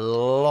caused a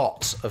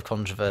lot of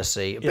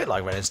controversy, a bit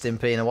like Ren and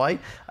Stimpy in a way,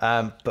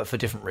 but for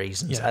different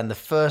reasons. Yeah. And the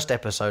first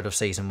episode of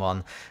season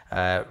 1,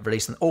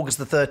 released on August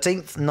the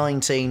 13th,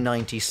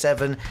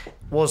 1997,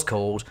 was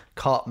called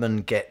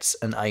Cartman Gets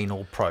an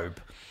Anal Probe.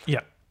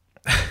 Yeah.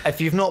 If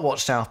you've not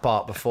watched South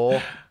Park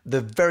before,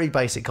 the very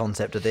basic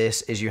concept of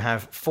this is you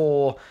have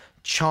 4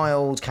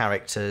 child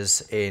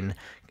characters in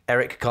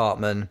Eric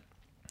Cartman.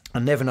 I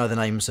never know the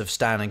names of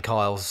Stan and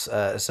Kyle's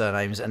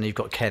surnames, and you've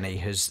got Kenny,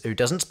 who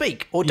doesn't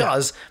speak, or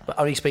does, but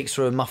only speaks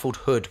through a muffled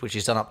hood, which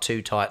is done up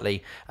too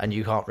tightly, and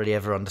you can't really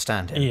ever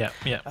understand him.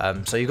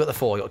 Yeah. So you've got the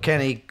 4. You've got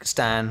Kenny,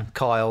 Stan,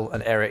 Kyle,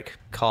 and Eric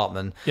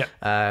Cartman. Yeah.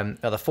 Are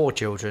the 4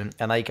 children,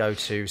 and they go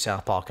to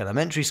South Park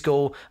Elementary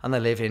School, and they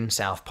live in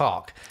South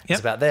Park. Yep. It's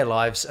about their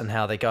lives and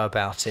how they go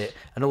about it,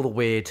 and all the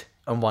weird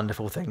and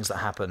wonderful things that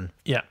happen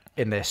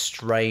in their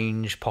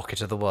strange pocket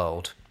of the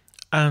world.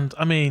 And,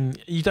 I mean,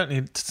 you don't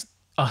need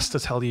us to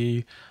tell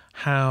you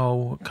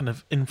how kind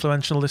of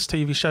influential this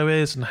TV show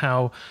is and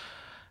how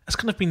it's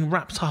kind of been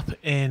wrapped up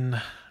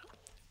in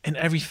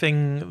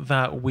everything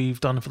that we've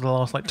done for the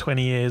last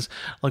 20 years.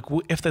 Like,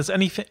 if there's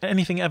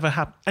anything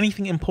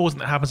important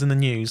that happens in the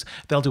news,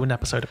 they'll do an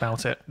episode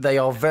about it. They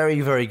are very,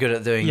 very good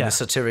at doing the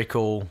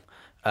satirical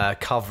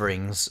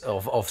coverings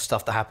of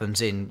stuff that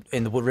happens in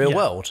the real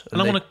world.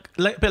 And I want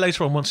to, a bit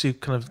later on, once you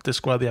kind of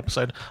describe the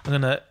episode, I'm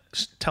going to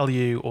tell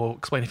you or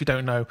explain, if you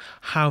don't know,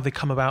 how they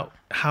come about,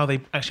 how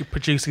they actually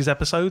produce these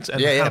episodes.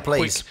 And how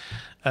please.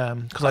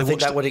 Because I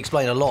think that would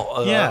explain a lot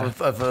of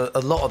a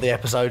lot of the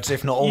episodes,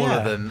 if not all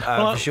of them,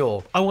 for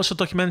sure. I watched a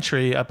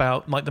documentary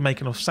about the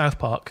making of South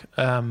Park,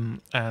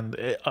 and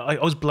I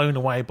was blown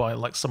away by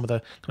some of the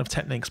kind of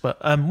techniques. But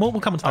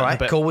we'll come into that in a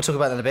bit. Cool. We'll talk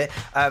about that in a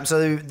bit.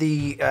 So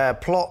the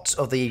plot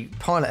of the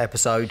pilot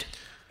episode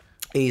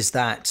is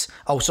that.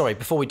 Oh, sorry.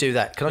 Before we do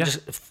that, can I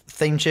just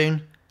theme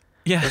tune?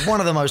 Yeah, it's one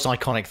of the most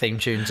iconic theme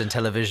tunes in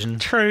television.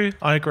 True,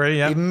 I agree.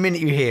 Yeah, the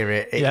minute you hear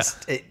it,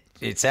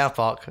 it's South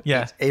Park.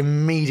 Yeah, it's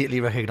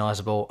immediately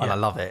recognisable, and I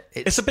love it.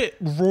 It's a bit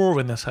raw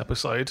in this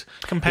episode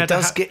compared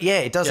to.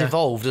 It does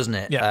evolve, doesn't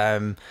it?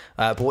 Yeah.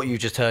 But what you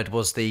just heard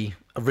was the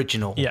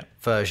original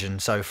version.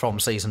 So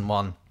from season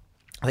 1.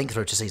 I think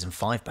through to season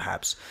 5,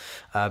 perhaps.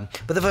 But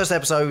the first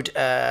episode,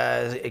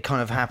 it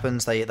kind of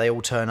happens. They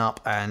all turn up,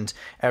 and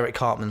Eric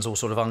Cartman's all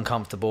sort of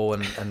uncomfortable,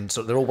 and sort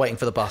of, they're all waiting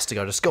for the bus to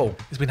go to school.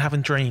 He's been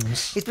having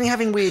dreams. He's been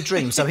having weird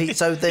dreams. So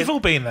they've all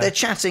been there. They're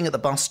chatting at the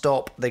bus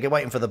stop. They're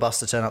waiting for the bus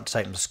to turn up to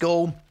take them to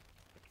school.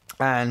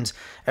 And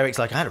Eric's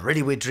like, I had a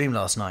really weird dream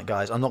last night,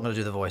 guys. I'm not going to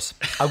do the voice.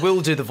 I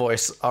will do the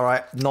voice, all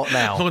right? Not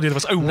now. I'm not going to do the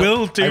voice. I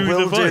will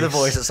do the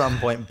voice at some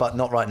point, but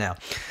not right now.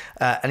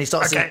 And he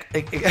starts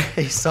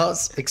he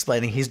starts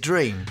explaining his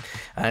dream.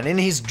 And in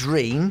his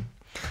dream,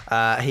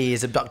 he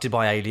is abducted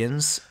by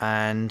aliens.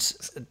 And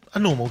a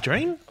normal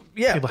dream?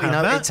 Yeah, people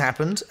have that. It's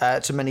happened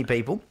to many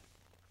people.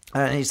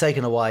 And he's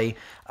taken away.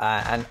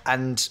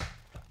 And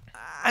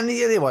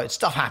anyway,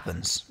 stuff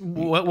happens.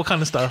 What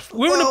kind of stuff?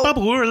 We're in a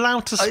bubble. We're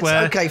allowed to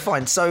swear. Okay,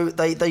 fine. So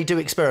they do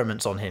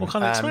experiments on him. What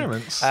kind of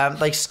experiments?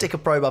 They stick a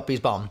probe up his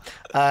bum.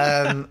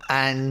 But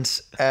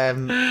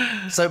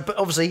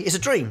obviously it's a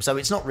dream, so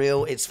it's not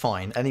real. It's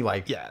fine.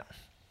 Anyway. Yeah.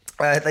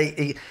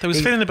 He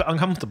was feeling a bit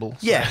uncomfortable. So.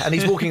 Yeah, and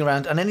he's walking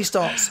around, and then he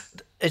starts.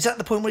 Is that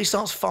the point where he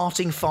starts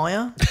farting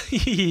fire?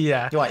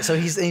 Yeah. Right. So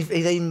he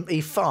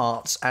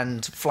farts,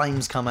 and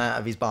flames come out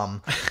of his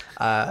bum,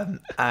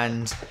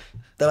 and.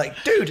 They're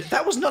like, dude,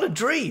 that was not a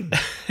dream.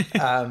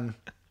 And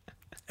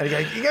he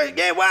goes, yeah,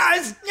 it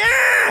was.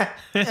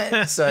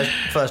 Yeah. So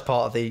first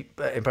part of the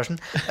impression.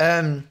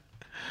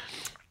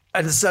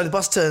 And so the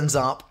bus turns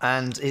up,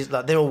 and he's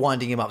like, they're all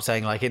winding him up,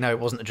 saying like, "No, it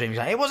wasn't a dream." He's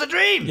like, "It was a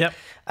dream." Yep.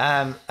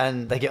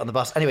 And they get on the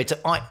bus. Anyway,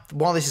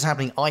 while this is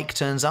happening, Ike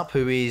turns up,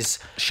 who is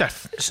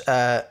Chef.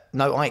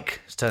 no,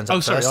 Ike turns up. Oh,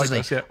 sorry, first, Ike doesn't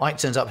he? does, yeah. Ike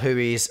turns up, who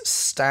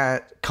is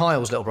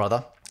Kyle's little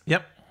brother.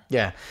 Yep.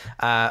 Yeah,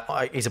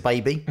 he's a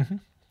baby. Mm-hmm.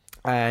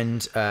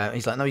 And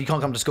he's like, "No, you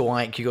can't come to school,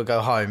 Ike. You got to go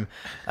home."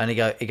 And he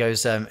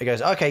goes,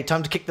 "Okay,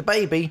 time to kick the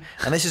baby."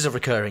 And this is a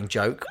recurring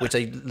joke, which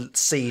they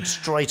seed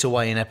straight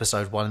away in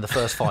episode 1 in the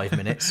first 5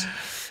 minutes.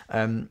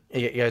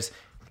 He goes,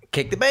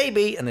 "Kick the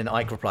baby," and then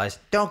Ike replies,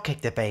 "Don't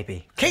kick the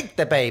baby, kick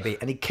the baby."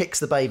 And he kicks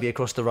the baby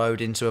across the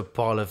road into a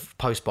pile of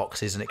post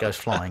boxes, and it goes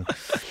flying.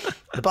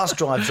 The bus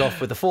drives off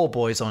with the 4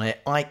 boys on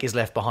it. Ike is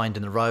left behind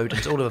in the road,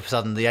 and all of a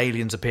sudden the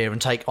aliens appear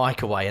and take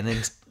Ike away. And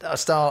then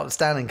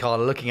Stan and Carl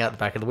are looking out the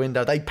back of the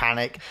window. They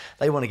panic.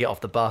 They want to get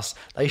off the bus.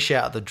 They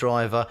shout at the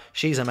driver.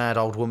 She's a mad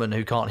old woman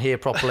who can't hear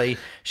properly.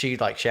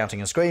 She's like shouting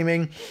and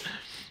screaming.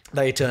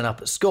 They turn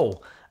up at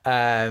school.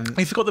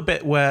 You forgot the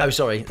bit where... Oh,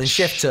 sorry. Then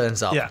Chef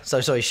turns up. Yeah.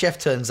 So, sorry, Chef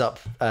turns up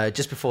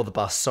just before the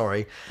bus,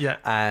 sorry. Yeah.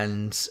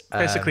 And...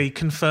 basically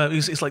confirm...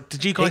 It's like,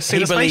 did you guys see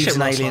he the spaceship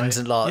believes in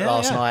aliens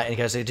last night? night, and he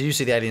goes, "Did you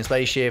see the alien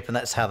spaceship?" And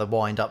that's how the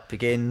wind-up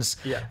begins.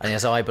 Yeah. And he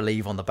has "I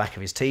believe" on the back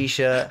of his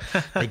T-shirt.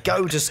 They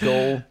go to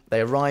school.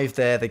 They arrive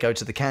there. They go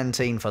to the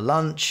canteen for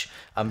lunch.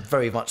 I'm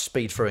very much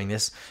speeding through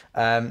this.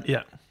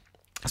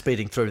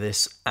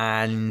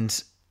 And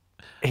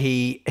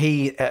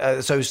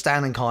so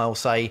Stan and Kyle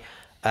say...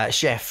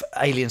 Chef,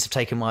 aliens have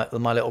taken my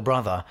little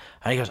brother.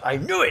 And he goes, "I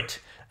knew it."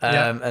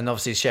 And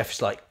obviously Chef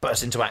is like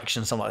bursts into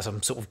action, some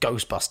sort of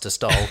Ghostbuster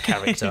style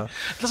character.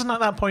 Doesn't at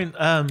that point...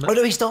 Oh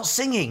no, he starts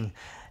singing.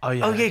 Oh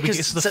yeah, because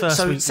it's the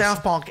first week.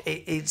 South Park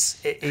it's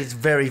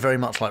very, very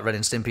much like Ren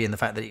and Stimpy in the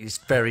fact that it's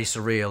very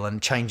surreal and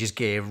changes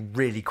gear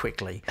really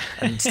quickly,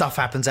 and stuff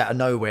happens out of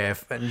nowhere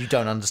and you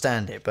don't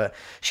understand it. But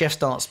Chef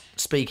starts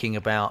speaking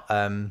about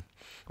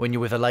when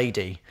you're with a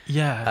lady,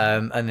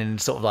 and then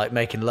sort of like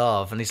making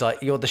love, and he's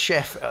like, "You're the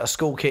chef at a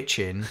school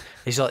kitchen."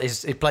 He's like,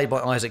 he's played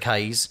by Isaac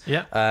Hayes,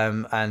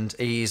 and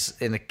he's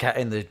in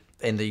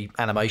the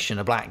animation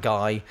a black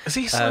guy. Is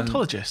he a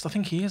Scientologist? I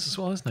think he is as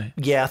well, isn't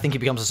he? Yeah, I think he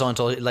becomes a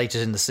Scientologist later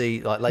in the sea.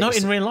 Not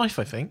in real life,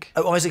 I think.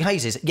 Oh, Isaac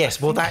Hayes is.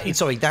 Yes, well, that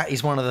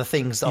is one of the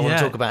things that I want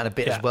to talk about in a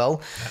bit as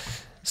well.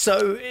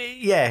 So,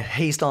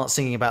 he starts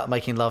singing about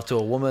making love to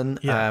a woman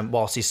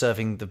whilst he's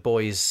serving the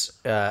boys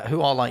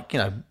who are like,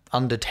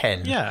 under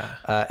 10.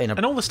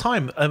 And all this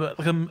time,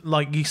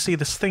 like you see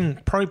this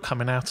probe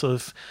coming out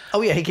of...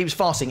 Oh, yeah, he keeps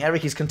farting.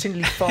 Eric is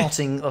continually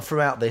farting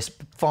throughout this,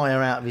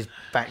 fire out of his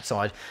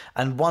backside.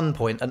 And one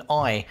point, an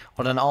eye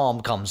on an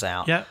arm comes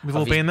out. Yeah, we've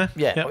all been there.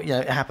 Yeah,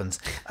 it happens.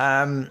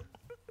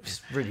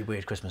 It's really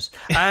weird Christmas.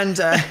 And...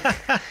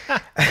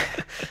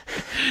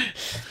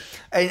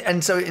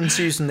 And so it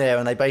ensues from there,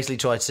 and they basically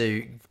try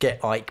to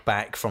get Ike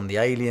back from the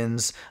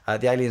aliens.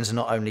 The aliens are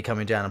not only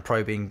coming down and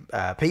probing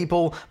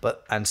people,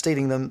 and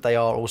stealing them, they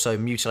are also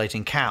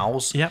mutilating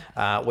cows.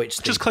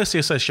 Which is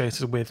closely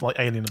associated with like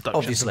alien abductions,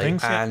 obviously.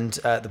 And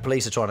the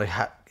police are trying to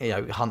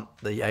hunt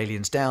the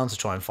aliens down to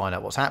try and find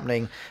out what's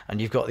happening. And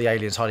you've got the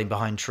aliens hiding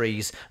behind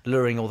trees,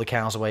 luring all the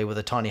cows away with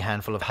a tiny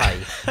handful of hay,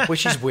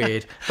 which is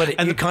weird,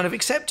 but you kind of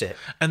accept it.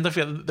 And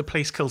the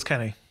police kills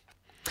Kenny.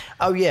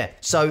 Oh yeah,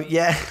 so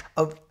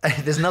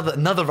there's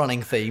another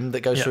running theme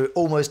that goes through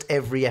almost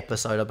every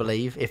episode, I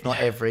believe, if not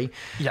every.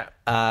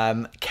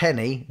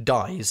 Kenny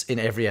dies in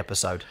every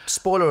episode.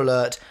 Spoiler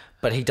alert,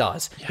 but he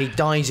does. He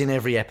dies in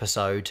every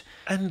episode.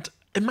 And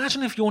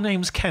imagine if your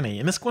name's Kenny,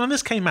 and when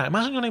this came out,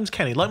 imagine your name's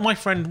Kenny. Like my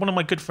friend, one of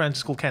my good friends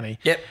is called Kenny.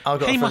 Yep,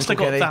 I've got. He must have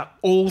got that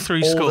all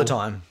through school all the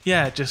time.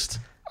 Yeah, just.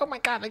 Oh my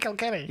God, they killed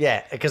Kenny.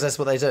 Yeah, because that's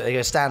what they do. They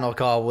go, Stan or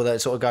Carl will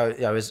sort of go,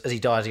 as he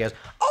dies, he goes,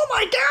 "Oh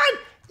my God,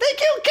 they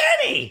killed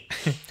Kenny!"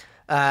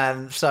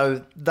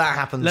 So that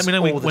happens. Let me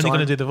know when you're going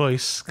to do the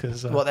voice.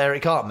 Cause, what,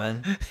 Eric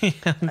Cartman?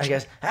 And he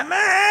goes, "Hey,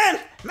 man,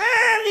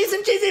 need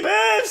some cheesy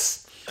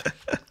puffs."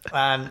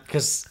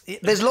 Because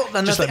there's a lot.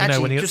 And just let me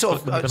know when you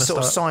sort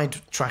of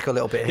sidetrack a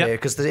little bit here,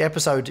 because the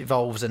episode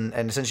evolves and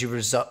essentially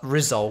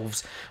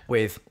resolves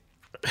with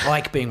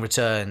Ike being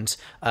returned,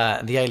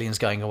 the aliens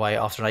going away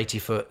after an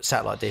 80-foot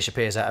satellite dish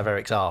appears out of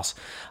Eric's arse.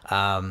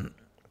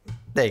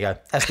 There you go.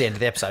 That's the end of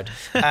the episode.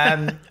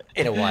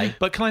 In a way.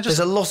 But can I just...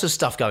 There's a lot of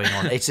stuff going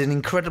on. It's an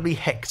incredibly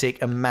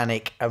hectic and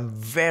manic and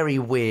very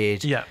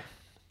weird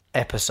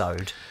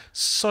episode.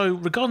 So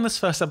regarding this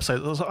first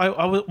episode,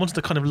 I wanted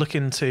to kind of look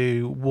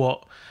into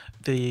what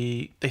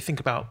they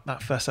think about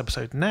that first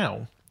episode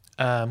now.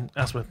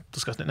 As we're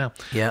discussing it now.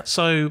 Yeah.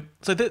 So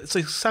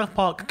South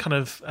Park kind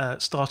of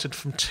started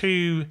from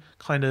two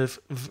kind of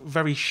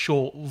very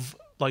short,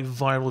 like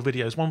viral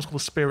videos. One was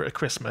called The Spirit of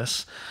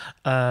Christmas,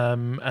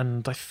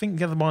 and I think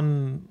the other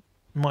one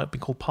might have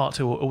been called Part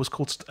 2, or it was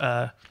called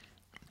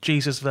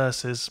Jesus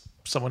versus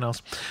someone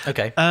else.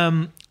 Okay.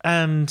 And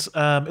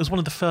it was one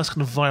of the first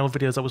kind of viral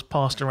videos that was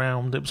passed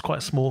around. It was quite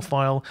a small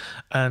file,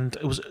 and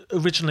it was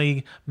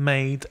originally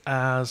made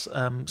as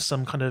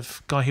some kind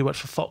of guy who worked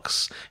for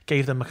Fox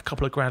gave them a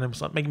couple of grand and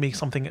was like, "Make me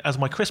something as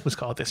my Christmas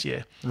card this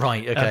year."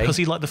 Right, okay. Because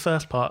he liked the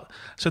first part.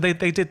 So they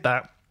did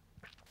that.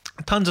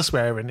 tons of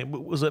swearing. It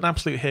was an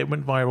absolute hit,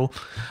 went viral.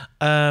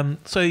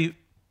 So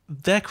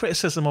their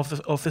criticism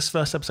of this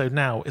first episode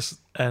now is,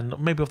 and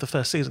maybe of the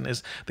first season,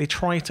 is they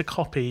try to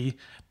copy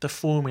the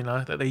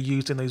formula that they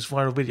used in those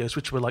viral videos,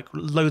 which were like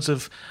loads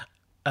of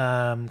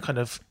kind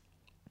of,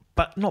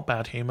 but not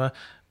bad humor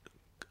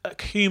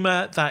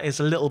that is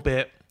a little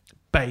bit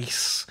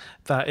base,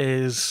 that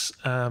is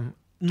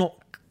not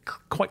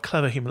quite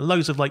clever humor,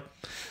 loads of like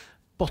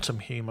bottom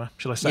humor,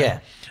 should I say? Yeah.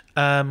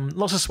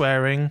 Lots of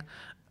swearing,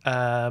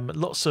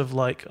 lots of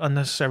like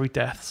unnecessary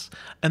deaths,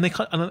 and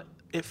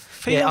it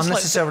feels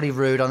unnecessarily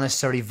rude,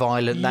 unnecessarily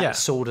violent, that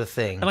sort of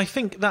thing. And I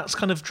think that's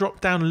kind of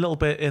dropped down a little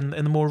bit in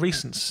the more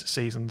recent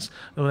seasons.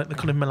 They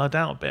kind of mellowed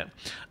out a bit,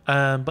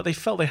 but they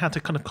felt they had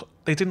to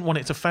they didn't want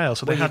it to fail,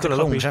 so they had to You've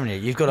got to launch, haven't you?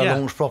 You've got to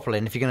launch properly,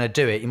 and if you're going to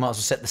do it, you might as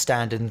well set the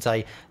standard and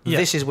say,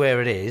 this is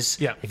where it is.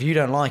 Yeah. If you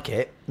don't like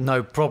it,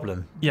 no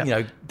problem.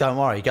 Yeah. Don't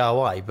worry, go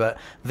away. But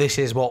this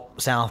is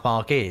what South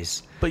Park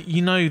is. But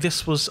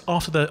this was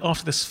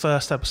after this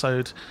first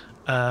episode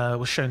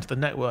was shown to the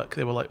network.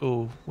 They were like,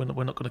 "Oh, we're not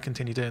going to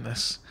continue doing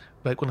this.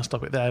 We're going to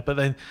stop it there." But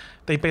then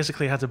they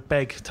basically had to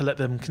beg to let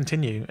them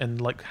continue.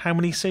 And like, how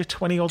many series?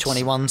 21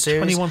 series.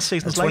 21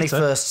 seasons the 21st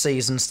later.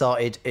 Season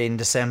started in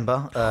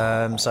December,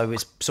 so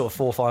it's sort of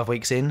 4 or 5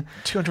 weeks in.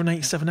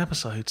 287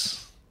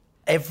 episodes.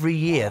 Every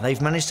year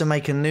they've managed to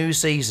make a new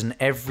season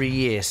every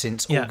year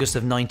since August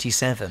of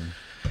 '97.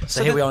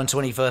 So here we are in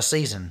 21st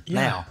season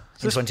now.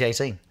 In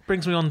 2018.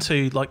 Brings me on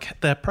to like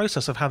their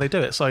process of how they do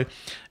it. So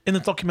in the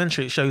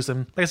documentary, it shows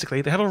them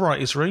basically they have a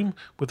writer's room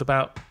with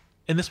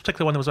in this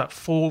particular one, there was about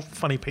 4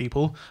 funny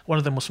people. One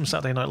of them was from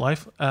Saturday Night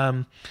Live.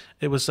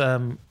 It was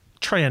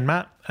Trey and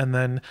Matt, and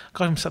then a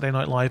guy from Saturday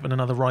Night Live and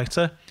another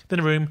writer. In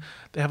a room,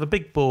 they have a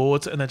big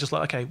board, and they're just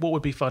like, okay, what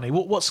would be funny?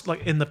 What's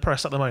like in the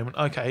press at the moment?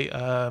 Okay,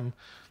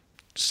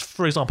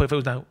 for example, if it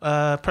was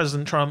now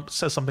President Trump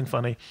says something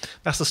funny,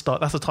 that's the start,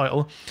 that's the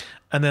title,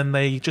 and then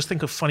they just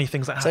think of funny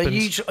things that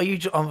happen. So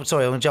I'm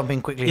sorry, I'm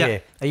jumping quickly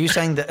here. Are you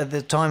saying that at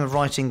the time of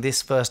writing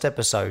this first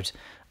episode,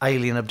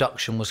 alien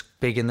abduction was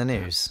big in the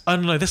news? Oh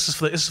no, this is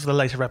for the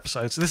later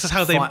episodes. This is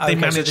how they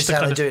manage so this to how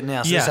kind they do it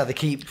now. So this is how they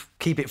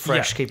keep it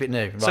fresh, keep it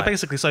new. Right. So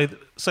basically,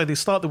 so they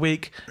start the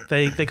week.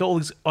 They got all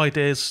these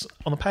ideas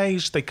on the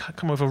page. They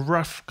come up with a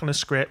rough kind of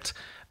script.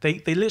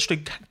 They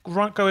literally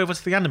go over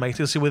to the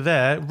animators who were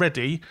there,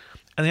 ready,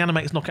 and the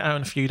animators knock it out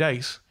in a few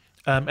days.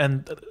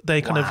 And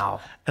they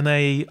and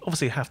they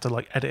obviously have to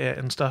like edit it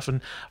and stuff,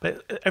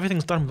 but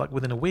everything's done like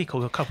within a week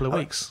or a couple of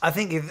weeks. I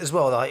think as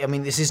well. I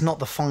mean, this is not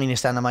the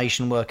finest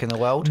animation work in the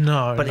world.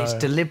 But it's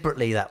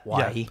deliberately that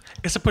way. Yeah.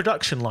 It's a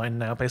production line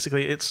now.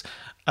 Basically, it's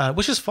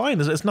which is fine.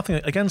 There's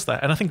nothing against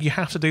that, and I think you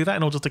have to do that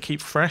in order to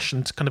keep fresh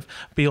and to kind of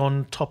be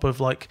on top of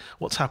like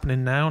what's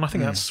happening now. And I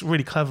think that's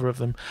really clever of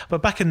them.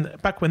 But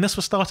back when this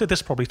was started,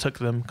 this probably took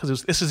them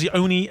because this is the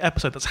only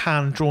episode that's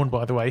hand drawn.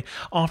 By the way,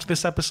 after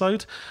this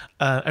episode,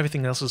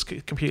 everything else is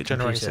computer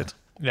generated.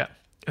 Yeah.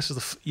 This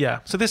is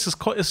so this is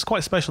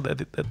quite special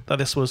that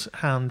this was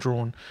hand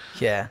drawn.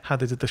 Yeah, how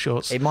they did the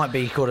shorts. It might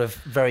be kind of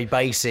very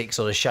basic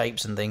sort of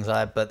shapes and things like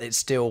that, but it's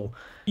still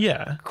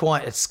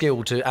quite a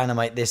skill to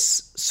animate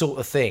this sort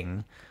of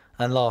thing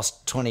and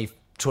last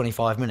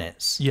 20-25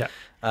 minutes. Yeah,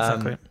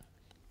 exactly.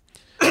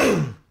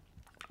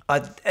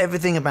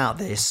 Everything about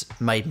this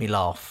made me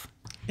laugh.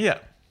 Yeah,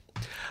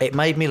 it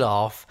made me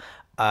laugh.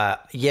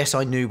 Yes,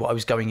 I knew what I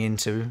was going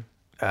into.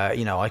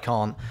 I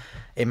can't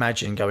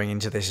imagine going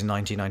into this in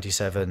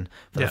 1997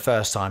 for the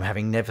first time,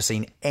 having never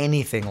seen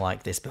anything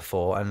like this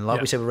before. And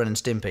like we said with Ren and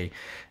Stimpy,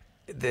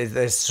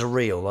 they're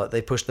surreal. Like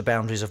they pushed the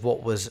boundaries of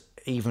what was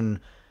even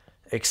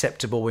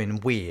acceptable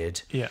and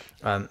weird. Yeah.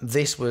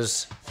 This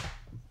was,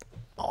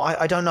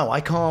 I don't know.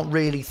 I can't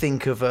really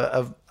think of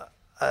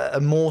a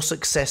more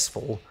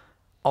successful,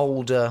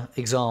 older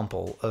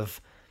example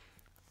of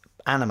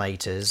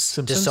animators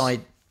Simpsons?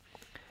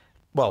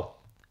 Well,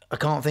 I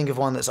can't think of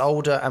one that's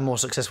older and more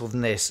successful than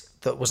this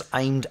that was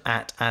aimed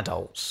at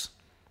adults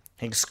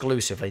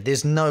exclusively.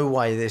 There's no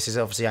way this is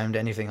obviously aimed at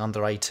anything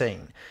under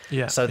 18.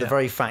 Yeah. So the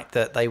very fact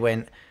that they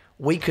went,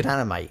 we could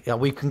animate.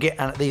 We can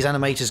get these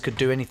animators could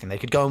do anything. They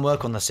could go and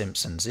work on The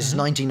Simpsons. This is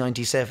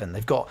 1997.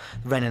 They've got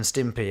Ren and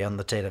Stimpy on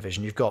the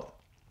television. You've got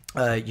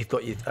what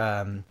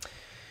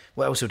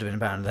else would have been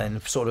about then?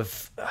 Sort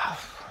of.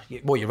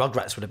 Well, your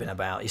Rugrats would have been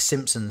about, your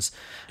Simpsons,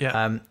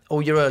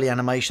 all your early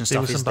animation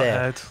stuff is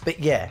there.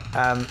 But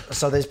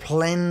so there's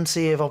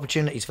plenty of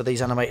opportunities for these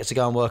animators to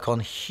go and work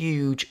on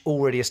huge,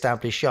 already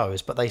established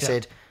shows. But they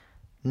said,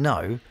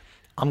 no,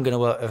 I'm going to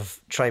work with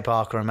Trey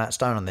Parker and Matt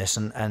Stone on this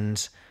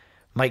and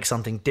make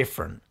something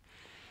different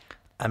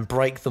and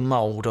break the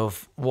mould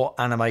of what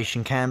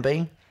animation can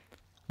be.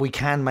 We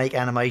can make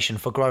animation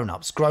for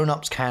grown-ups.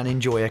 Grown-ups can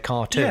enjoy a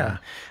cartoon. Yeah.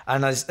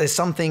 And there's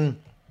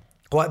something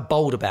quite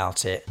bold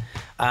about it.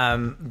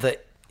 One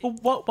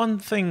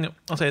thing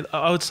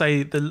I would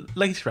say the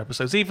later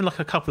episodes, even like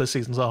a couple of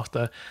seasons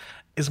after,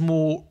 is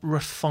more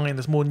refined.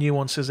 There's more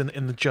nuances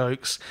in the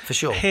jokes. For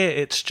sure. Here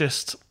it's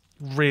just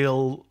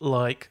real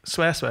like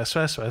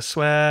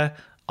swear,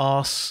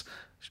 arse,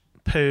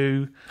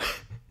 poo,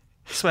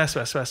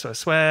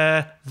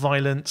 swear,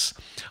 violence.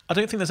 I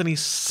don't think there's any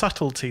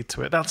subtlety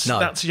to it. That's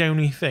the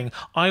only thing.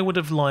 I would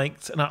have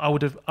liked, and I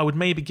would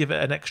maybe give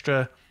it an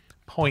extra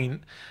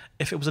point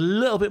if it was a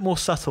little bit more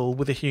subtle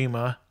with the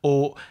humour,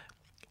 or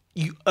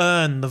you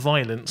earn the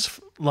violence,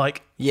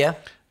 like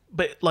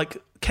but like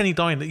Kenny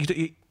dying,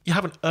 you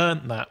haven't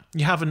earned that.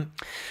 You haven't.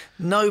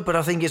 No, but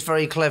I think it's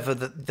very clever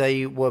that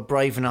they were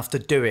brave enough to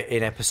do it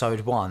in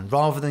episode 1,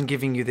 rather than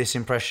giving you this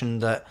impression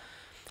that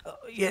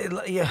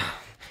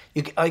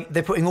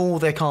they're putting all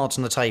their cards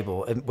on the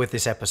table with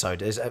this episode.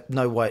 There's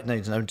no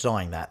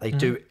denying that they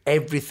do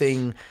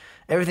everything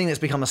that's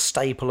become a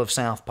staple of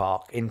South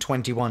Park in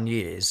 21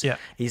 years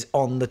is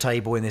on the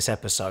table in this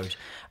episode.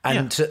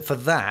 And for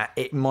that,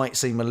 it might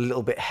seem a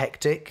little bit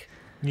hectic.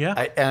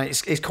 Yeah.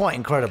 It's quite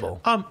incredible.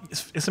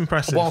 It's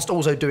impressive. Whilst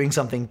also doing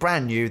something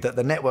brand new that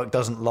the network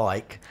doesn't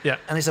like. Yeah.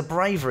 And it's a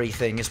bravery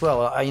thing as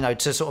well.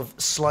 To sort of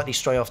slightly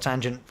stray off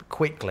tangent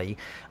quickly,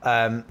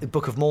 the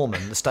Book of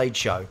Mormon, the stage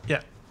show,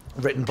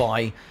 written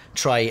by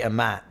Trey and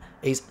Matt,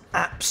 is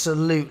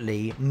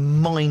absolutely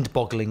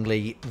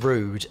mind-bogglingly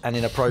rude and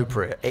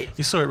inappropriate.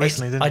 You saw it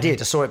recently, didn't you? I did.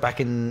 I saw it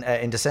back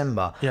in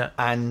December. Yeah.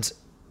 And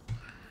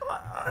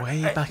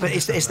way back. But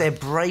it's their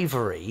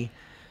bravery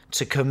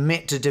to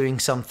commit to doing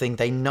something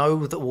they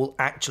know that will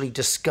actually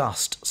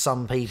disgust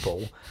some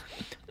people,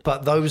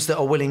 but those that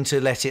are willing to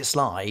let it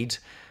slide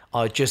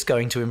are just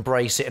going to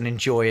embrace it and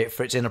enjoy it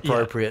for its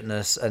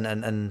inappropriateness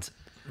and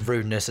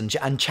rudeness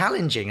and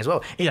challenging as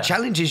well. It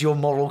challenges your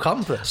moral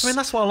compass. I mean,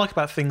 that's what I like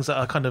about things that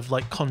are kind of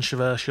like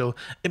controversial.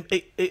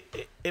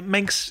 It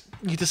makes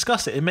you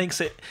discuss it.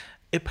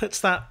 It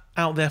puts that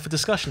out there for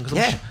discussion.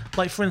 Cause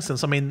like, for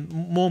instance, I mean,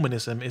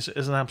 Mormonism is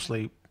an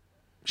absolute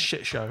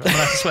shit show. I mean,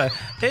 I swear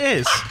it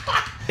is.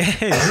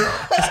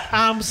 It's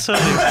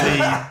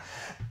absolutely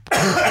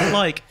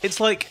it's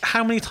like,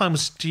 how many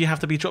times do you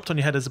have to be dropped on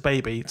your head as a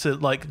baby to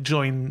like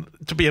join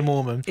to be a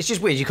Mormon? It's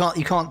just weird. You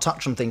can't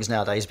touch on things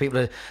nowadays. People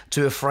are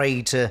too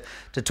afraid to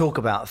talk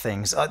about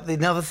things.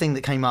 Another thing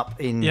that came up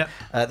in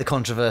the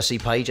controversy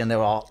page, and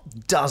there are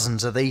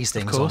dozens of these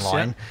things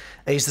online,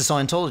 is the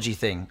Scientology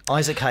thing.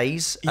 Isaac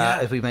Hayes,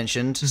 as we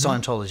mentioned,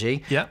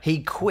 Scientology. Yeah.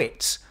 He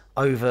quit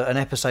over an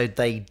episode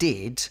they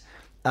did.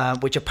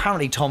 Which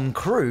apparently Tom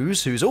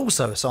Cruise, who's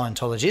also a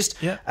Scientologist,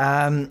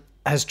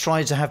 has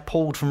tried to have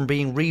pulled from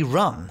being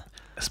rerun.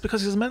 It's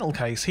because he's a mental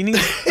case.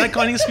 That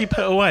guy needs to be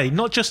put away,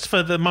 not just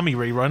for the Mummy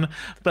rerun,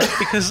 but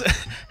because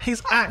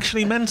he's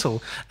actually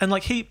mental. And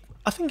like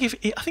I think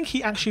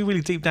he actually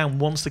really deep down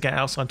wants to get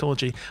out of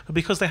Scientology, but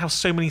because they have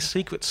so many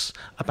secrets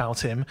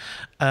about him,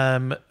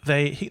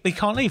 they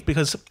can't leave,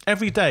 because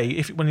every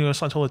day, when you're a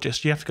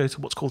Scientologist, you have to go to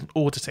what's called an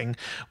auditing,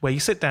 where you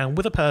sit down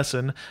with a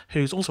person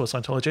who's also a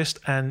Scientologist,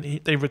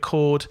 and they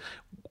record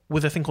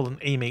with a thing called an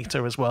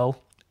e-meter as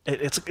well.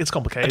 It's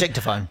complicated. A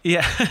dictaphone.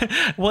 Yeah.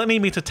 Well, an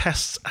e-meter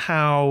tests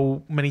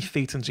how many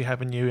thetans you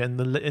have in you and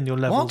in your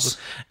levels.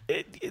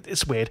 What?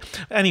 It's weird.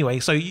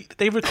 Anyway, so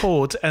they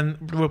record and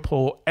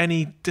report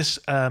any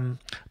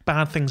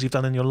bad things you've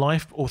done in your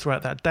life or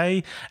throughout that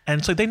day,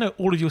 and so they know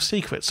all of your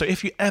secrets. So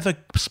if you ever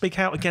speak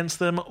out against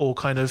them or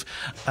kind of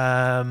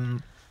why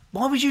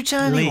would you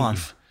tell anyone?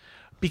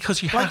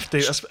 Because you have to,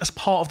 as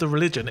part of the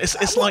religion.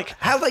 It's like,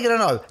 how are they going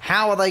to know?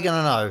 How are they going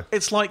to know?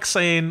 It's like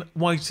saying,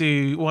 why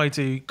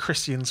do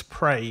Christians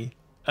pray?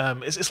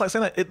 It's like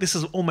saying that this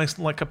is almost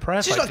like a prayer.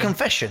 It's like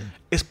confession.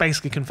 It's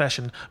basically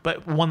confession,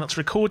 but one that's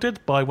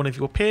recorded by one of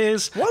your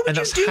peers. Why would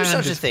you do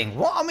such a thing?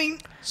 What I mean,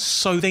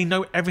 so they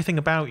know everything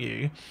about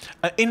you.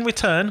 In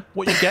return,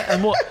 what you get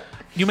and what.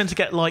 You're meant to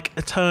get like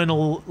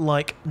eternal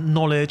like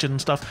knowledge and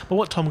stuff, but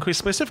what Tom Cruise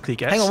specifically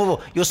gets. Hang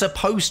on, you're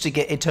supposed to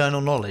get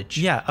eternal knowledge.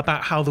 Yeah,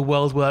 about how the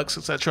world works,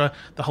 etc.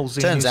 The whole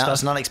Xenu turns out stuff.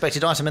 it's an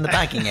unexpected item in the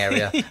bagging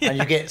area, and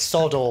you get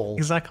sod all.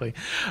 Exactly,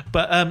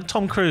 but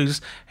Tom Cruise,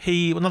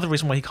 another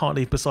reason why he can't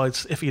leave,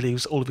 besides if he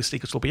leaves, all of his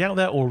secrets will be out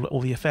there, all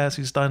the affairs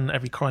he's done,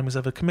 every crime he's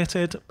ever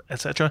committed,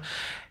 etc.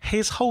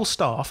 His whole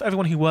staff,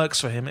 everyone who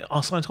works for him,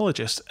 are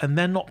Scientologists, and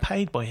they're not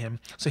paid by him,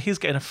 so he's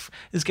getting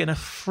a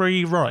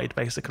free ride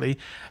basically.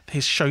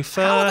 His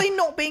chauffeur. How are they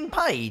not being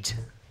paid?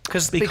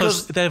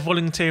 Because they're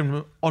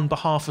volunteering on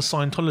behalf of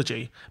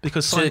Scientology.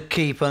 Because to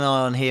keep an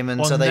eye on him,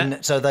 and so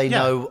they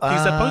know.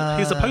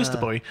 He's the poster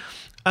boy.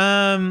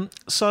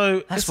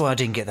 So that's why I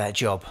didn't get that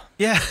job.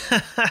 Yeah,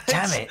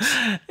 damn it!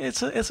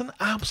 It's an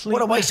absolute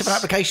what a waste of an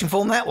application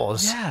form that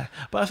was. Yeah,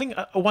 but I think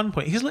at one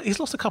point he's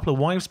lost a couple of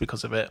wives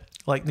because of it.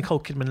 Like Nicole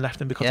Kidman left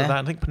him because of that.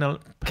 I think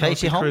Penelope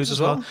Cruz as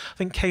well. I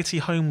think Katie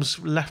Holmes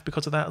left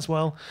because of that as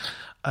well.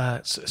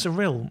 It's a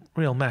real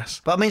mess.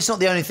 But I mean, it's not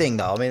the only thing,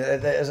 though. I mean,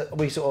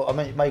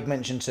 I made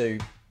mention to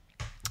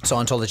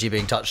Scientology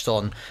being touched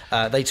on.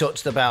 They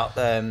talked about.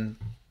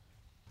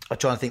 I'm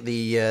trying to think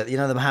the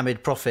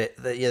Muhammad Prophet,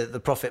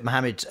 the Prophet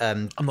Muhammad.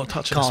 I'm not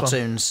touching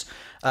cartoons.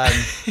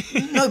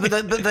 No, but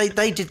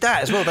they did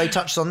that as well. They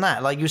touched on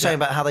that, like you were saying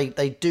about how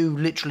they do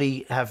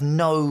literally have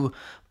no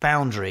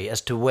boundary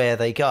as to where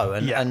they go,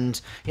 and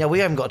we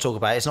haven't got to talk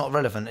about it. It's not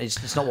relevant.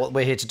 It's not what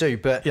we're here to do.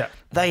 But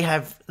they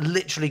have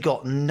literally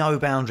got no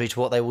boundary to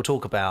what they will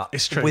talk about.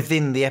 It's true.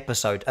 Within the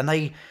episode, and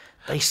they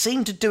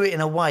seem to do it in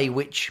a way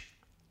which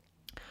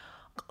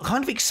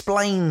kind of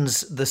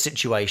explains the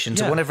situation.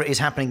 So whatever it is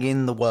happening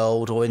in the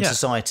world or in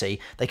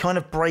society, they kind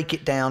of break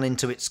it down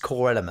into its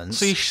core elements.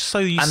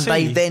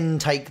 They then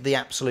take the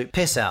absolute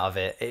piss out of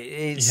it.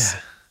 It's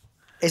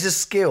a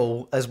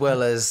skill as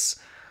well as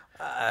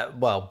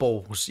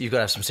balls. You've got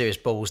to have some serious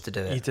balls to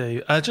do it. You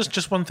do.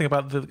 Just one thing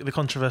about the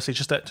controversy,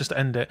 just to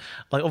end it.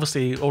 Like,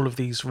 obviously, all of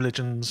these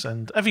religions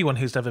and everyone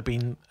who's ever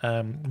been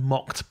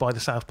mocked by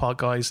the South Park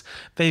guys,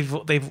 they've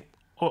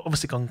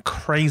obviously gone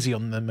crazy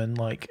on them, and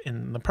like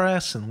in the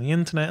press and the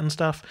internet and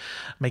stuff,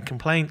 made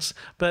complaints.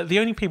 But the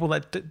only people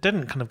that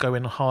didn't kind of go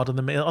in hard on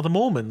them are the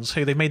Mormons,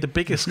 who they made the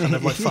biggest kind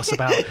of like fuss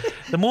about.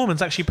 The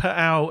Mormons actually put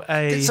out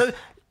a...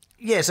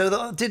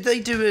 did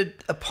they do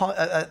a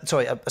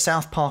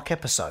South Park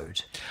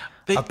episode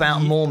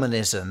about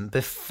Mormonism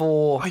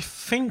before? I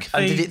think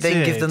they did. It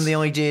then give them the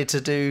idea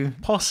to do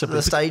possibly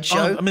the stage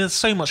show? I mean, there's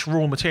so much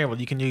raw material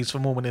you can use for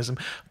Mormonism,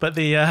 but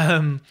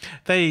the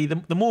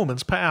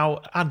Mormons put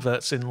out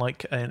adverts in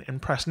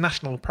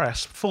national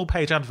press, full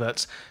page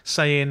adverts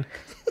saying,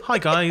 "Hi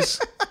guys,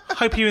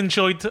 hope you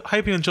enjoyed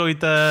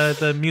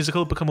the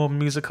musical, Book of Mormon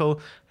musical.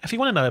 If you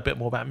want to know a bit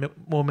more about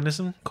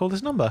Mormonism, call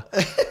this number."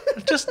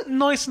 Just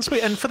nice and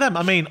sweet. And for them,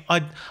 I mean,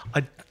 I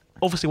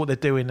obviously what they're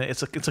doing,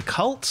 it's a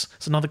cult,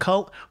 it's another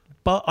cult,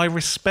 but I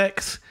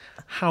respect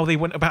how they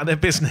went about their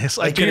business.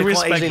 I do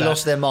respect quite easily that.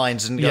 lost their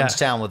minds and gone to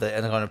town with it,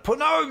 and kind of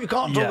no, you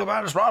can't talk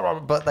about us, blah, blah, blah.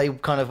 But they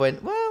kind of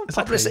went, well,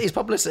 publicity is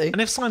publicity. And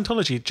if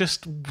Scientology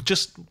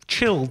just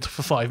chilled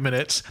for 5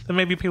 minutes, then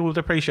maybe people would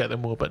appreciate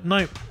them more. But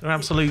no, they're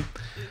absolute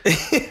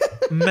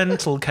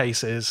mental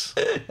cases.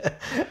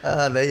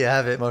 There you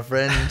have it, my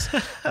friend.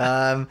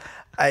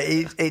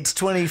 Its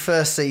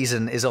 21st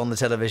season is on the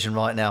television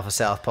right now for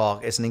South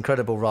Park. It's an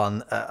incredible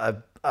run,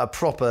 a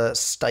proper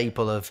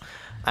staple of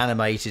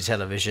animated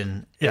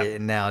television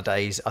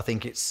nowadays. I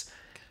think it's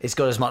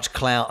got as much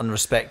clout and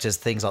respect as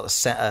things like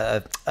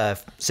the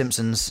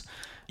Simpsons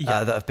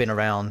that have been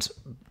around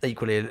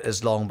equally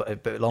as long, but a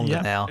bit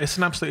longer now. It's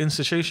an absolute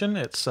institution.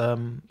 It's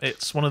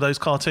one of those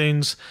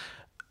cartoons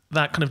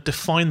that kind of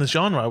define the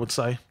genre, I would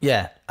say.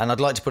 Yeah, and I'd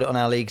like to put it on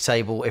our league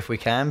table if we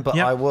can, but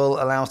I will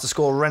allow us to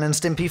score Ren and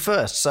Stimpy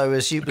first. So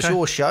as it's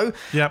your show,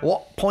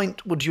 what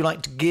point would you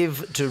like to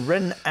give to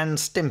Ren and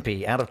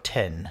Stimpy out of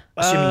 10?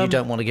 Assuming you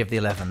don't want to give the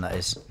 11, that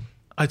is.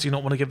 I do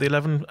not want to give the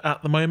 11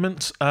 at the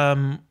moment.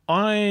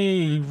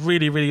 I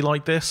really, really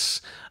like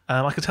this.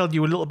 I could tell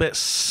you were a little bit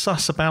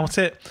sus about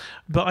it,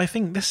 but I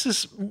think this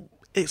is...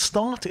 It was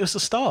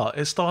the start.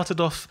 It started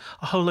off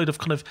a whole load of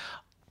kind of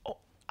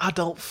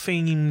adult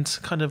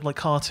themed kind of like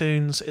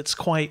cartoons. It's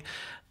quite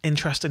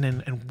interesting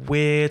and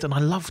weird, and I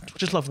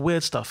just love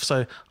weird stuff,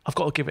 so I've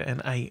got to give it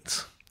an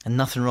 8. And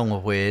nothing wrong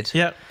with weird.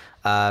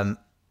 And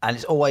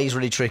it's always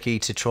really tricky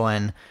to try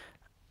and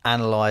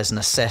analyse and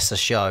assess a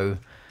show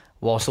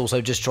whilst also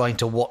just trying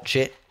to watch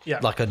it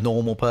like a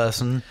normal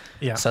person.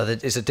 So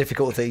that it's a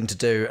difficult thing to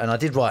do, and I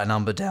did write a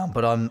number down,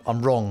 but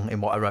I'm wrong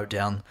in what I wrote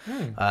down.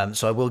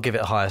 So I will give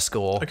it a higher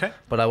score,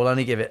 but I will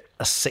only give it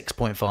a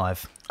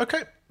 6.5.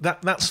 Okay,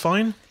 that's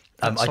fine.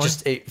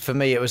 For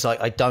me, it was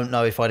like, I don't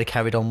know if I'd have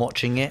carried on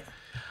watching it.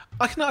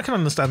 I can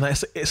understand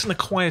that. It's an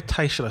acquired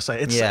taste, shall I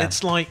say?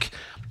 It's like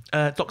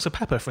Dr.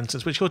 Pepper, for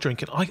instance, which you're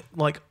drinking.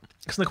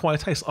 It's an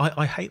acquired taste.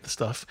 I hate the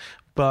stuff,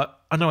 but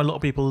I know a lot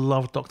of people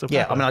love Dr. Pepper.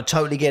 Yeah, I mean, I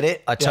totally get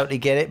it. Totally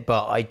get it,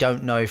 but I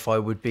don't know if I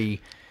would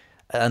be.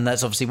 And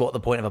that's obviously what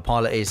the point of a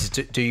pilot is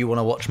do you want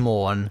to watch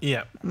more? And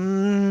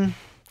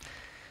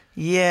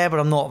yeah, but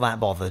I'm not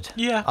that bothered.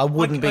 Yeah, I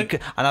wouldn't be.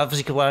 And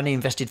obviously, because I only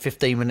invested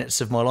 15 minutes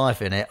of my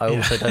life in it, I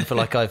also don't feel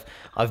like I've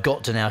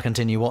got to now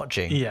continue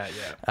watching.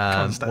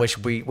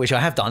 Which I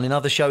have done in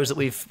other shows that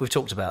we've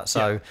talked about.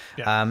 So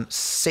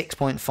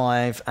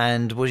 6.5,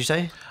 and what did you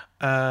say?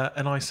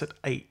 And I said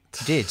 8.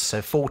 You did,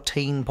 so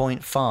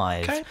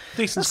 14.5. Okay,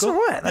 decent score. That's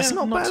all right. That's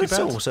not bad at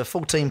all. So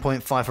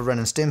 14.5 for Ren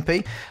and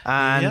Stimpy.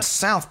 And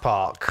South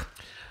Park.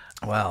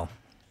 Well.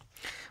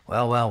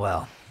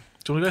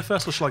 Do you want to go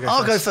first, or shall I go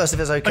I'll first? go first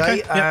if it's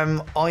okay.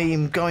 I'm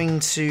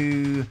going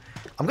to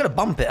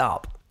bump it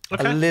up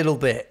a little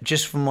bit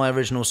just from my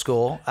original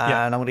score,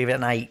 and I'm going to give it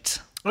an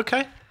 8.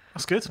 Okay,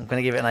 that's good. I'm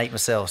going to give it an 8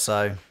 myself,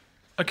 so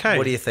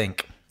what do you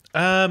think?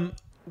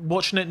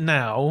 Watching it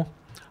now,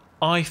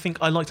 I think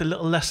I liked it a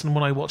little less than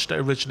when I watched it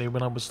originally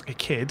when I was a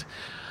kid.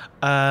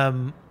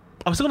 I'm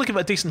still going to give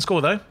it a decent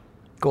score, though.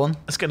 Go on.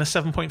 It's getting a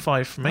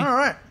 7.5 for me. All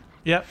right.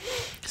 Yep.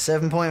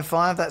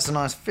 7.5, that's a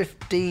nice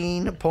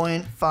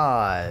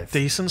 15.5.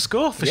 Decent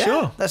score, for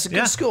sure. That's a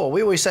good score.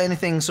 We always say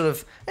anything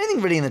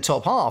really in the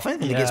top half,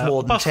 anything that gets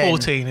more than 10.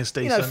 14 is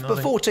decent.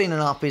 But 14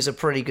 and up is a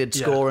pretty good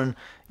score, and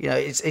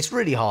it's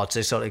really hard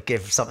to sort of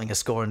give something a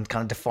score and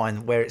kind of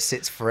define where it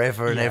sits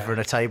forever and ever in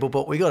a table,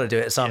 but we got to do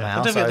it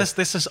somehow.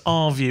 This is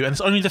our view, and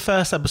it's only the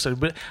first episode,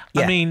 but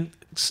I mean...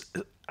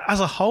 as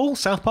a whole,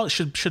 South Park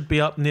should be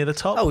up near the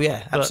top. Oh,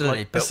 yeah,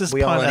 absolutely. But this is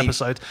we are pilot only-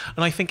 episode,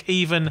 and I think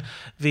even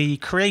the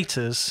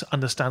creators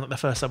understand that the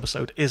first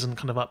episode isn't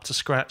kind of up to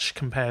scratch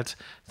compared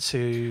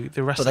to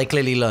the rest. But they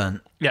clearly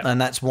learned. Yeah.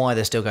 And that's why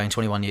they're still going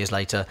 21 years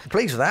later.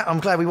 Pleased with that. I'm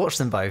glad we watched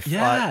them both.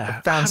 Yeah. I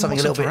Haven't found something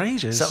a watched little them bit for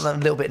ages. something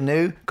a little bit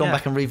new. Gone Yeah.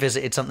 back and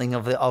revisited something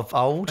of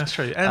old. That's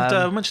true.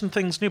 And we mentioned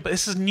things new, but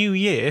this is New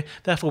Year,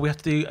 therefore we have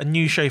to do a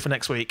new show for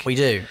next week. We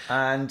do.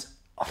 And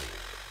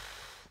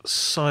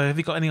So have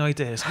you got any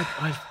ideas?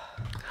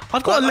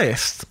 I've got a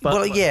list. But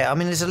well, yeah. I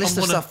mean, there's a list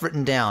of gonna- stuff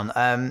written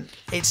down.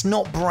 It's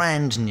not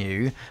brand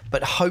new,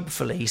 but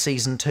hopefully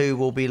season 2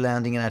 will be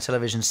landing in our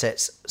television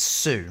sets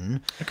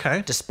soon.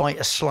 Okay. Despite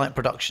a slight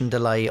production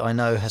delay, I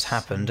know has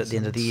happened at the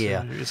end of the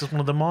year. Is this one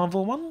of the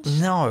Marvel ones?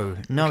 No,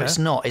 Okay. it's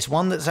not. It's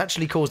one that's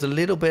actually caused a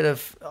little bit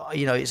of,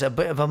 it's a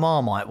bit of a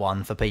Marmite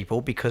one for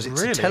people because it's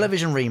Really? a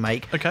television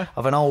remake Okay.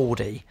 of an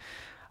oldie.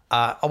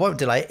 I won't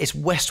delay it. It's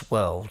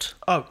Westworld,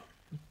 Oh,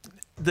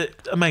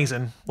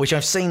 amazing. which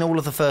I've seen all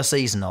of the first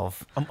season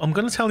of. I'm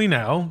going to tell you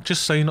now,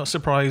 just so you're not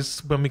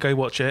surprised when we go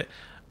watch it.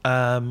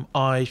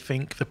 I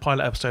think the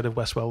pilot episode of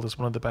Westworld is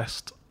one of the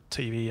best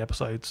TV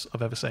episodes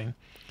I've ever seen.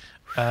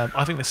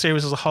 I think the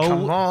series as a whole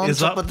Come on, is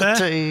top up of the there.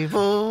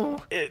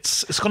 table.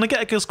 It's going to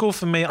get a good score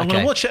from me. I'm going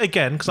Okay. to watch it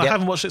again because I Yep.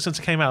 haven't watched it since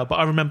it came out, but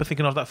I remember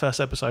thinking of that first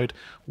episode.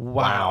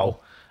 Wow.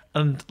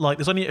 And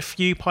there's only a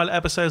few pilot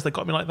episodes that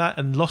got me like that,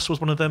 and Lost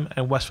was one of them,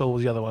 and Westworld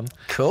was the other one.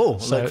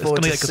 Cool. So Look it's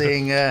forward gonna to get good.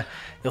 seeing your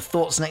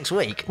thoughts next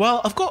week. Well,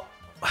 I've got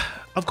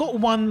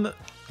one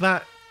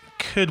that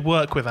could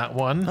work with that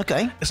one.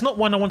 Okay. It's not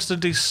one I wanted to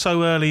do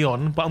so early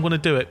on, but I'm going to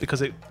do it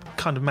because it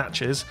kind of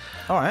matches.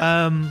 All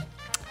right.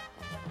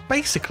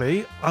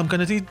 Basically, I'm going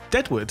to do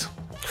Deadwood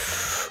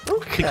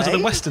Okay. because of the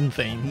Western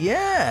theme.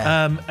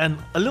 Yeah. And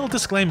a little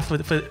disclaimer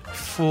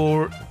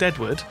for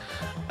Deadwood.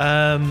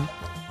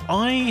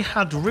 I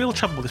had real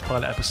trouble with this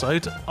pilot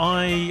episode.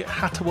 I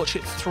had to watch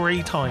it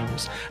 3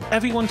 times.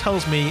 Everyone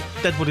tells me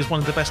Deadwood is one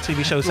of the best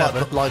TV shows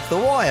ever. like The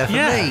Wire for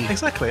Yeah, me.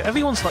 exactly.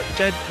 Everyone's like,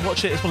 Jed,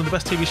 watch it. It's one of the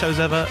best TV shows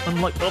ever. I'm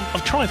like,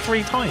 I've tried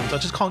 3 times. I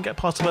just can't get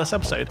past the first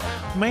episode.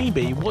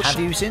 Maybe watch. Have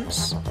you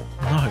since?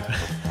 No.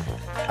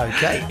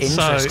 Okay,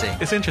 interesting. So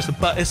it's interesting,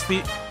 but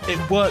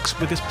it works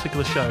with this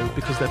particular show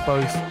because they're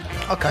both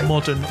Okay,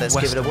 modern let's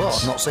give it a whirl.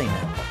 westerns. I've not seen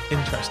it.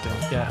 Interesting,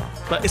 yeah.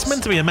 But it's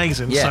meant to be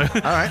amazing. Yeah, So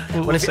all right.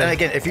 we'll Well, see. and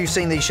again, if you've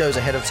seen these shows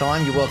ahead of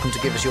time, you're welcome to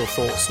give us your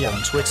thoughts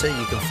on Twitter.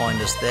 You can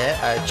find us there.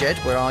 Jed,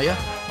 where are you?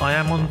 I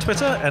am on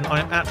Twitter and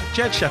I'm at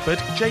Jed Shepherd,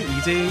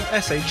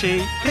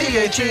 JEDSHEPHERD.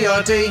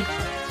 P-H-E-R-D.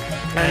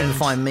 And you can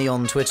find me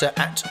on Twitter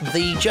at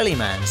The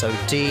Jellyman. So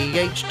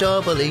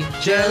T-H-E-E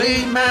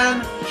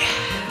Jellyman.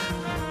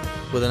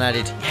 With an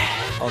added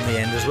on the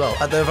end as well.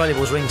 They're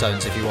available as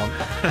ringtones if you want.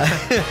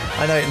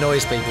 I know it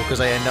annoys people because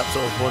they end up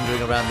sort of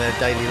wandering around their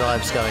daily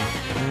lives going...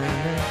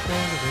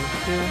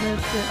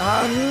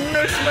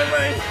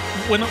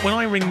 When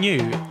I ring you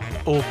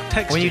or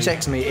text When you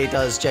text me, it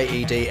does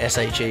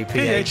JEDSHEPHERD.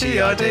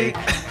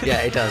 Yeah,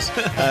 it does.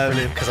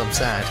 Because I'm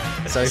sad.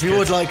 So if you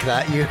would like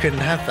that, you can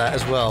have that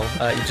as well.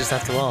 You just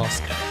have to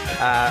ask.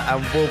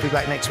 And we'll be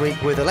back next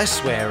week with a less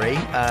sweary,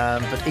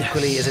 but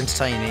equally as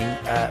entertaining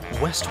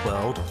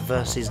Westworld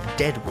versus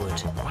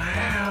Deadwood.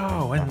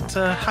 Wow, and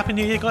Happy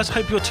New Year, guys.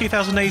 Hope your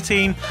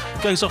 2018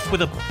 goes off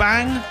with a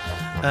bang.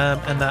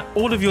 And that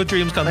all of your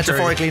dreams come true.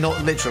 Metaphorically,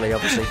 not literally,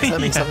 obviously, because that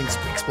means something's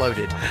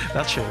exploded.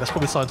 That's true. That's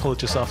probably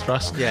Scientologists after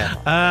us. Yeah.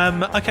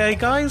 Okay,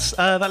 guys.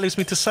 That leaves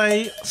me to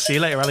say, see you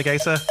later,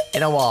 alligator.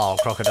 In a while,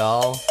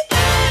 crocodile.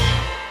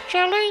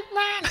 Jelly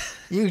man.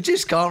 You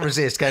just can't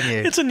resist, can you?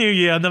 It's a new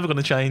year. I'm never going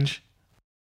to change.